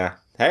 Yeah.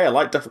 Hey, I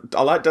like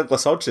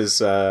Douglas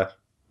Hodge's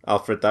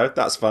Alfred though.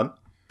 That's fun.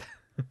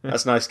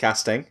 That's nice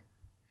casting.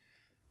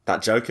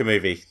 That Joker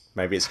movie,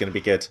 maybe it's going to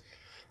be good.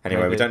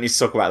 Anyway, we don't need to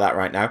talk about that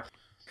right now.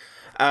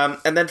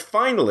 And then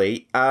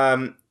finally,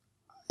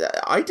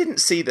 I didn't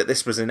see that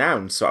this was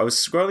announced, so I was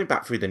scrolling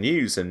back through the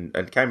news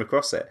and came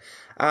across it.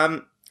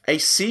 A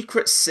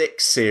Secret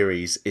Six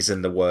series is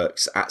in the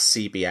works at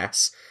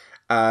CBS.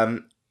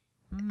 And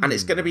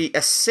it's going to be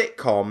a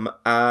sitcom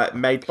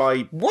made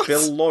by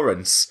Bill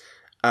Lawrence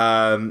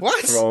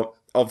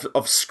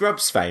of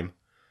Scrubs fame.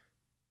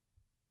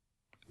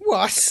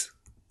 What?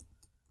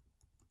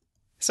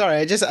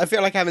 Sorry, I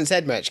feel like I haven't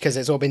said much because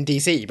it's all been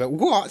DC, but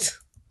what?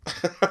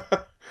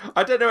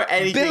 I don't know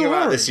anything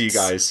about this, you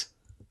guys.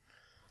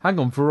 Hang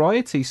on,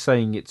 Variety's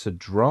saying it's a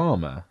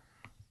drama.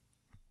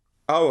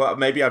 Oh,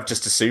 maybe I've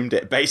just assumed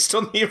it based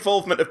on the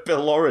involvement of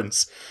Bill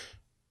Lawrence.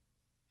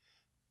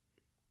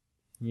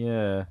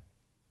 Yeah.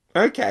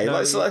 Okay,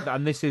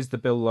 and this is the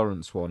Bill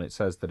Lawrence one. It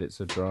says that it's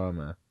a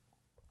drama.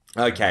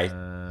 Okay,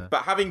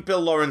 but having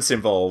Bill Lawrence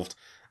involved,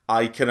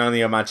 I can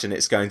only imagine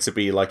it's going to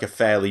be like a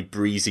fairly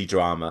breezy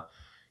drama.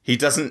 He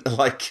doesn't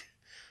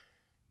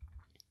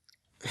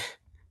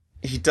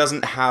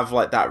have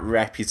like that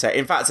reputation.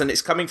 In fact, and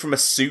it's coming from a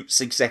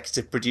Suits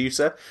executive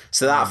producer,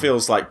 so that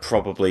feels like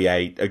probably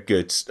a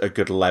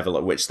good level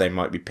at which they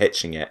might be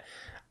pitching it.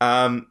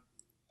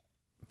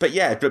 But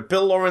yeah, but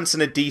Bill Lawrence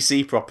and a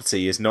DC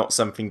property is not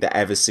something that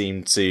ever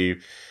seemed to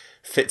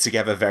fit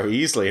together very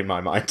easily in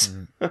my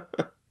mind.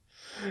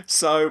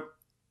 So,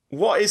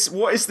 what is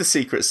the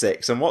Secret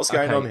Six, and what's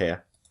going on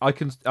here?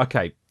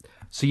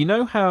 So you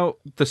know how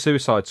the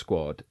Suicide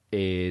Squad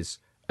is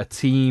a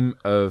team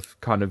of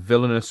kind of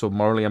villainous or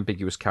morally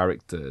ambiguous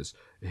characters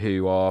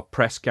who are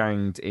press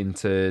ganged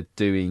into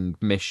doing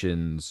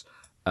missions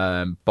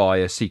by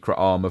a secret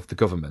arm of the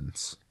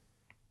government.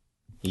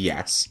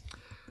 Yes.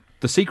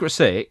 The Secret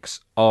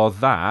Six are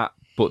that,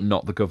 but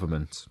not the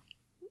government.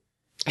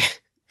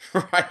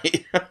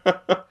 Right.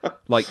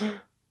 Like,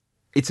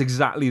 it's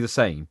exactly the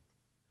same.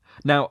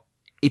 Now,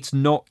 it's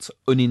not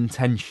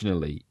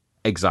unintentionally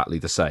exactly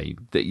the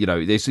same. That, you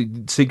know, the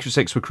Secret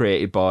Six were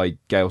created by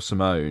Gail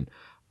Simone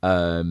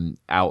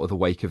out of the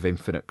wake of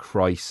Infinite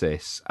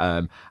Crisis,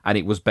 and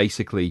it was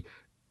basically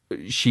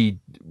she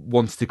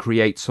wanted to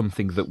create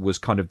something that was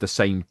kind of the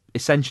same,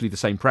 essentially the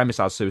same premise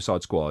as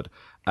Suicide Squad,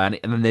 and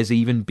then there's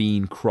even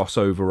been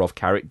crossover of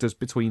characters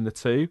between the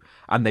two,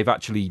 and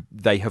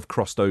they have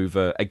crossed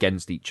over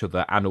against each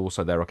other, and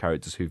also there are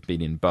characters who've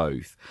been in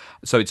both.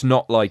 So it's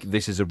not like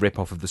this is a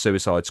rip-off of the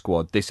Suicide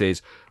Squad. This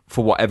is,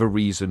 for whatever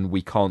reason,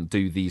 we can't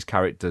do these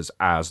characters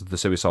as the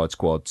Suicide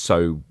Squad,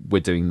 so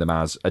we're doing them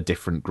as a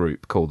different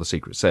group called the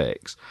Secret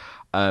Six.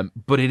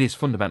 But it is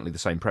fundamentally the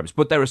same premise.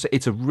 But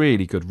it's a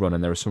really good run,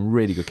 and there are some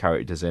really good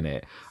characters in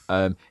it.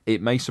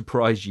 It may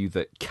surprise you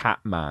that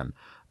Catman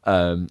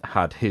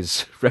had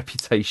his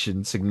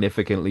reputation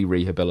significantly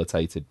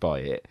rehabilitated by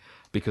it,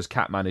 because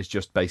Catman is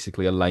just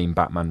basically a lame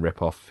Batman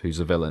ripoff who's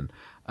a villain.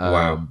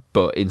 Wow.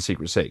 But in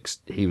Secret Six,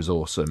 he was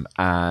awesome,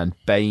 and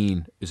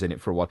Bane is in it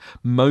for a while.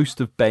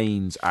 Most of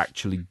Bane's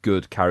actually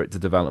good character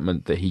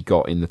development that he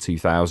got in the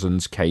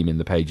 2000s came in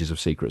the pages of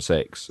Secret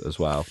Six as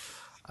well.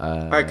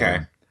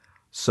 Okay.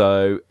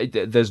 So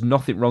there's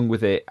nothing wrong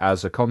with it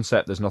as a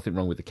concept. There's nothing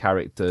wrong with the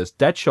characters.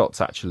 Deadshot's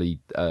actually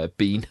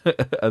been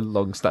a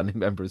long-standing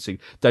member of the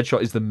Secret.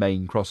 Deadshot is the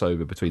main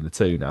crossover between the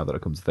two now that I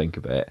come to think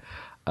of it.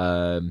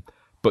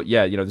 But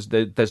yeah, you know,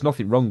 there's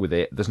nothing wrong with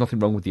it. There's nothing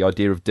wrong with the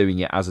idea of doing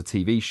it as a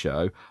TV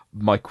show.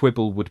 My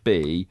quibble would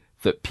be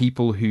that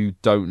people who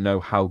don't know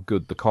how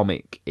good the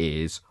comic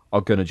is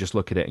are going to just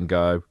look at it and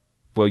go,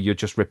 well, you're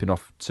just ripping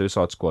off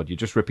Suicide Squad. You're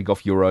just ripping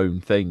off your own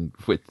thing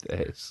with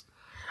this.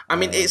 I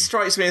mean, it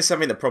strikes me as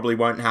something that probably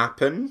won't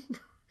happen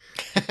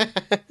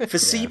for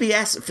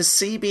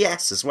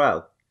CBS as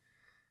well.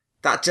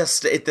 That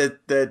just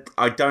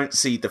I don't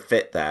see the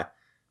fit there.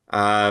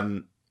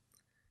 And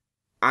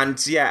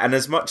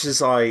as much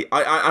as I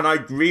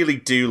really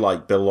do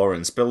like Bill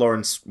Lawrence. Bill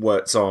Lawrence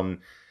worked on,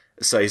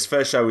 so his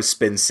first show was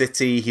Spin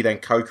City. He then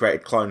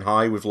co-created Clone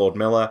High with Lord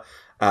Miller.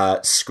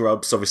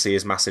 Scrubs, obviously,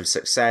 his massive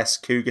success.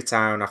 Cougar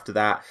Town after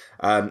that.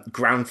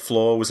 Ground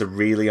Floor was a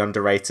really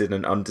underrated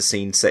and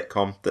underseen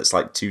sitcom that's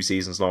like 2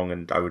 seasons long,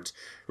 and I would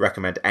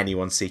recommend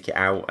anyone seek it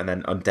out. And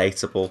then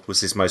Undateable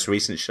was his most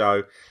recent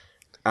show.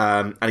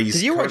 And he's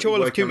Did you watch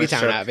all of Cougar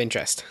Town out of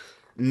interest?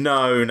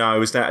 No,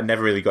 I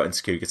never really got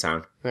into Cougar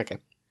Town. Okay,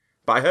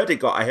 but I heard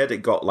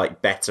it got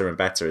like better and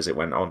better as it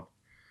went on.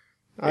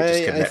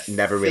 It just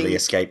never really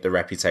escaped the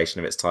reputation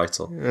of its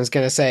title. I was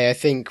going to say, I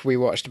think we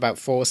watched about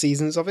 4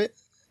 seasons of it.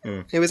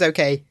 It was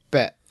okay,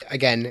 but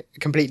again,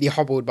 completely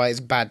hobbled by its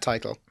bad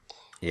title.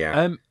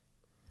 Yeah.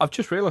 I've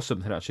just realised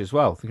something actually as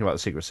well, thinking about the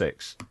Secret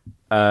Six.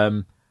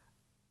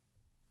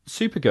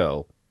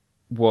 Supergirl,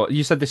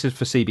 you said this is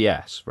for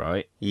CBS,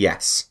 right?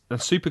 Yes. And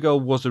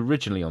Supergirl was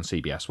originally on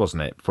CBS,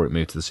 wasn't it, before it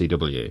moved to the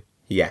CW?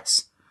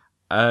 Yes.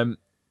 So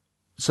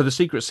the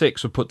Secret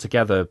Six were put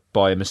together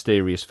by a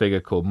mysterious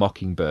figure called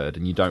Mockingbird,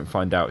 and you don't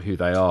find out who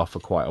they are for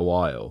quite a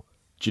while.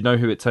 Do you know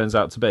who it turns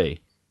out to be?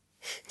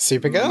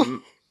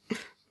 Supergirl?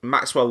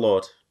 Maxwell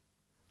Lord.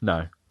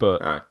 No,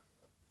 but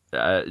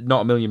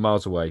not a million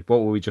miles away.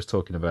 What were we just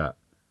talking about?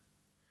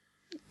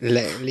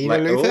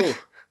 Luthor?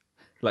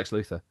 Lex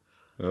Luthor.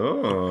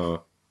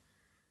 Oh.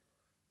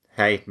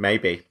 Hey,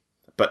 maybe.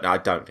 But I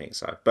don't think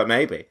so. But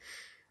maybe.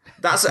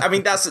 That's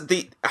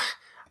the...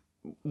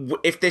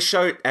 If this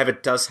show ever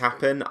does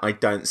happen, I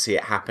don't see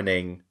it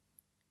happening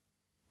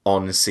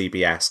on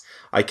CBS.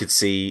 I could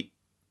see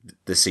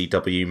the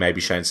CW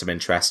maybe showing some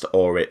interest,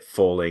 or it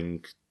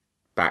falling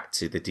back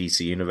to the DC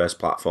Universe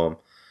platform.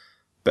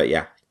 But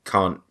yeah,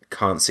 can't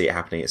see it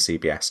happening at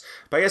CBS.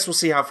 But I guess we'll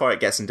see how far it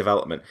gets in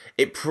development.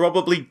 It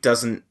probably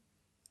doesn't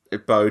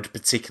bode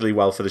particularly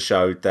well for the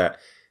show that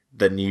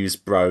the news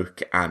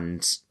broke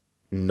and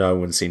no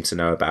one seemed to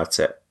know about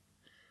it.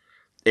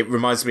 It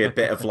reminds me a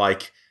bit of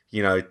like,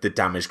 you know, the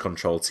Damage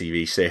Control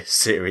TV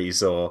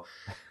series, or...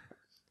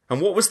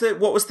 And what was the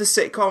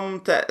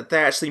sitcom that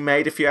they actually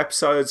made a few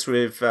episodes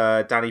with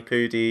Danny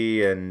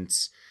Pudi and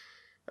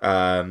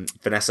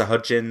Vanessa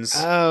Hudgens?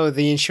 Oh,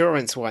 the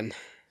insurance one.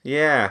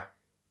 Yeah.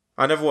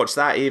 I never watched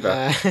that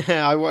either.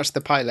 I watched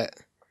the pilot.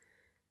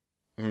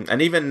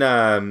 And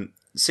even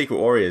Secret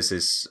Warriors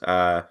is...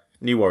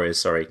 New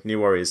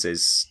Warriors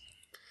is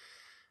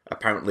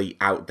apparently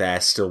out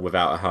there still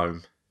without a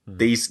home.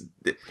 These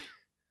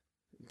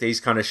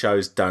kind of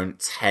shows don't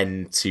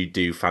tend to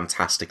do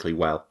fantastically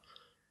well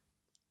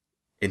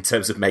in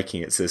terms of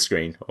making it to the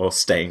screen or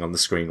staying on the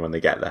screen when they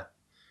get there.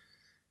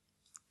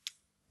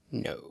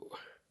 No.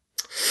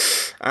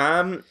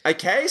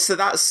 Okay, so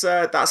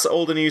that's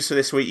all the news for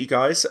this week, you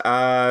guys.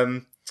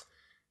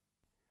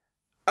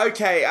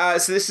 Okay,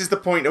 so this is the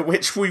point at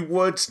which we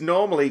would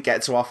normally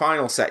get to our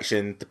final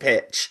section, the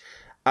pitch.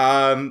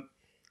 But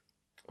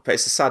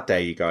it's a sad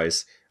day, you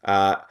guys.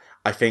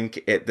 I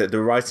think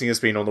the writing has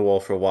been on the wall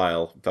for a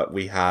while, but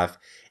we have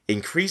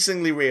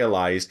increasingly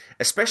realised,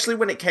 especially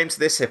when it came to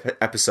this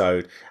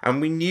episode, and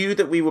we knew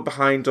that we were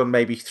behind on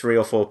maybe 3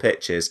 or 4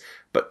 pitches,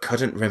 but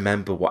couldn't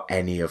remember what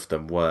any of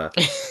them were.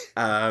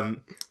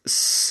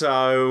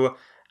 So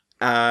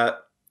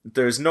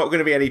there's not going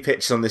to be any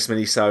pitches on this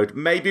mini-sode.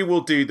 Maybe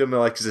we'll do them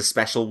like as a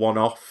special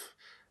one-off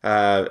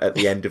at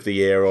the end of the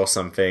year or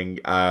something.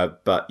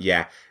 But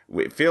yeah,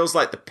 it feels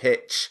like the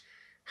pitch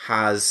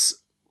has...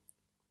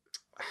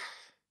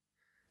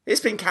 It's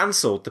been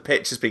cancelled. The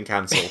pitch has been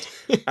cancelled.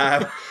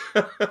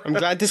 I'm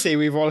glad to see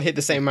we've all hit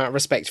the same amount of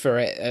respect for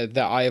it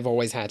that I have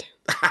always had.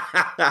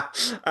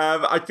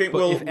 I think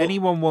if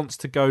anyone wants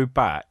to go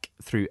back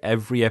through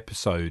every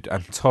episode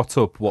and tot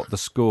up what the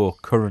score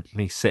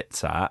currently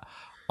sits at,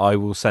 I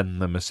will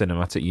send them a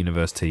Cinematic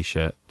Universe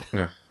t-shirt.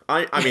 Yeah.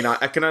 I mean,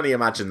 I can only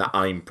imagine that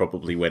I'm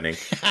probably winning,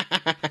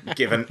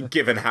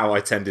 given how I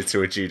tended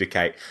to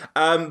adjudicate.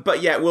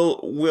 But yeah,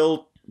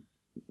 we'll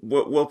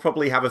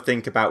probably have a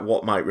think about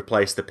what might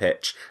replace the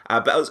pitch.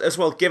 But as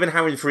well, given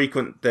how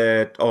infrequent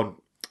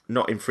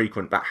not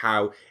infrequent, but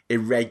how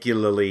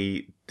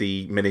irregularly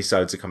the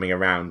minisodes are coming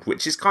around,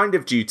 which is kind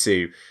of due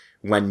to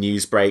when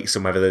news breaks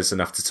and whether there's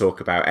enough to talk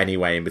about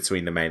anyway in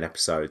between the main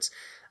episodes.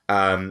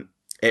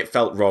 It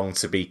felt wrong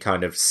to be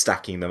kind of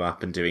stacking them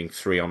up and doing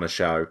 3 on a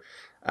show.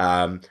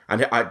 And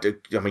I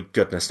mean,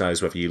 goodness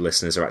knows whether you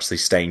listeners are actually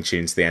staying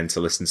tuned to the end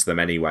to listen to them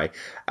anyway.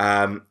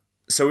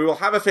 So we will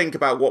have a think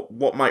about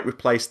what might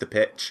replace the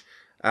pitch,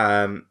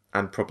 and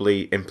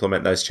probably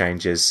implement those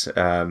changes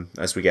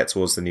as we get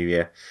towards the new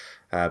year.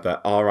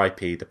 But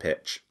R.I.P. the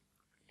pitch.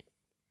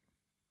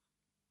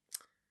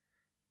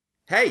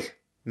 Hey,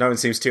 no one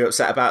seems too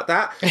upset about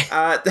that.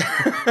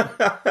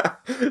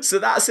 So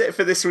that's it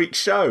for this week's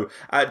show.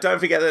 Don't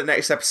forget that the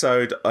next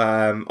episode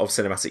of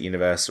Cinematic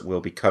Universe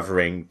will be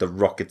covering The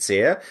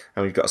Rocketeer,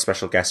 and we've got a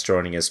special guest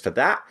joining us for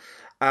that.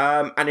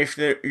 And if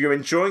you're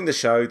enjoying the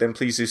show, then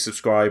please do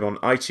subscribe on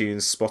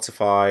iTunes,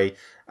 Spotify,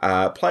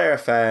 Player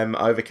FM,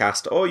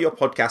 Overcast, or your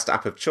podcast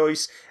app of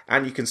choice.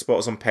 And you can support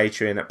us on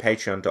Patreon at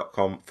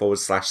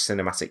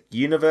patreon.com/Cinematic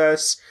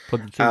Universe.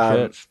 Put the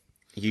t-shirts.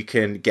 You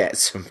can get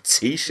some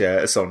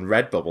t-shirts on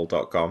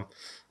redbubble.com.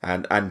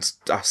 And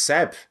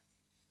Seb,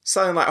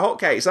 selling like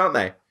hotcakes, aren't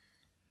they?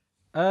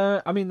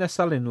 I mean, they're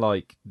selling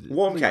like...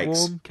 Warm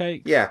cakes.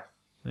 Yeah.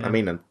 I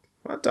mean...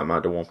 I don't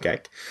mind a warm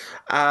cake.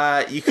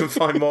 You can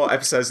find more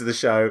episodes of the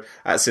show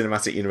at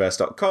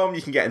cinematicuniverse.com.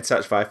 You can get in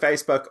touch via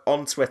Facebook,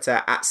 on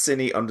Twitter at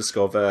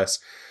cine_verse,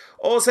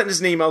 or send us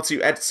an email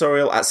to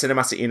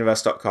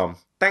editorial@cinematicuniverse.com.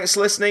 Thanks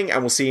for listening,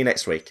 and we'll see you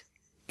next week.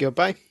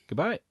 Goodbye.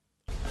 Goodbye.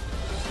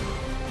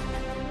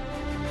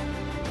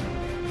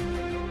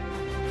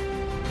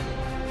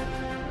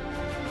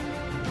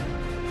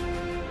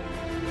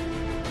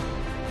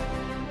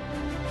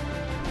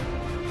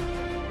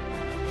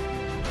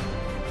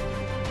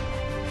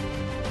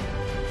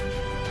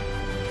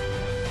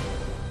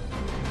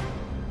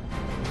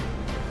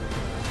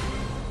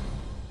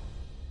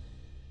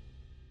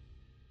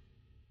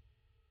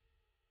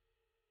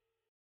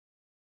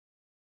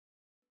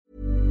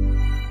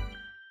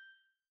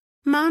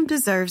 Mom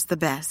deserves the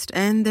best,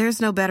 and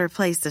there's no better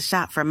place to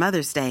shop for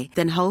Mother's Day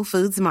than Whole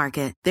Foods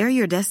Market. They're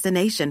your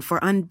destination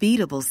for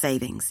unbeatable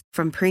savings,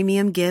 from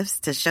premium gifts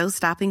to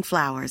show-stopping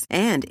flowers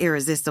and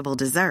irresistible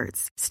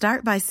desserts.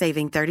 Start by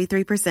saving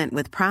 33%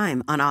 with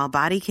Prime on all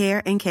body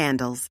care and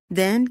candles.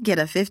 Then get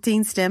a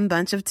 15-stem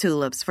bunch of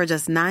tulips for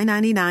just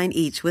 $9.99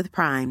 each with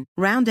Prime.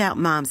 Round out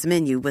Mom's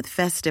menu with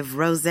festive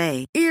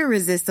rosé,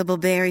 irresistible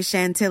berry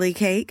chantilly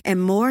cake,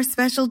 and more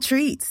special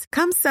treats.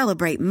 Come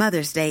celebrate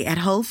Mother's Day at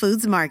Whole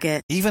Foods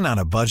Market. Even on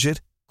a budget,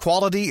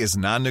 quality is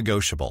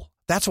non-negotiable.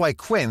 That's why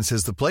Quince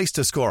is the place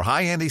to score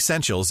high-end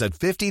essentials at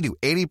 50 to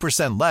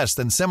 80% less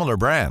than similar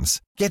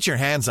brands. Get your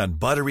hands on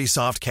buttery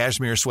soft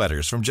cashmere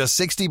sweaters from just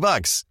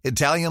 $60,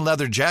 Italian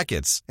leather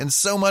jackets, and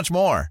so much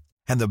more.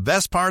 And the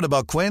best part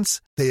about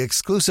Quince, they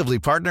exclusively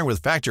partner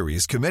with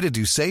factories committed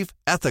to safe,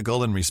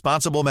 ethical, and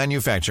responsible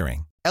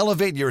manufacturing.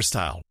 Elevate your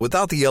style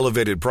without the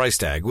elevated price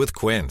tag with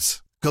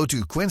Quince. Go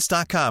to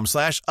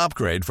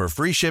quince.com/upgrade for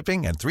free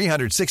shipping and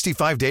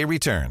 365-day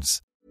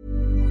returns.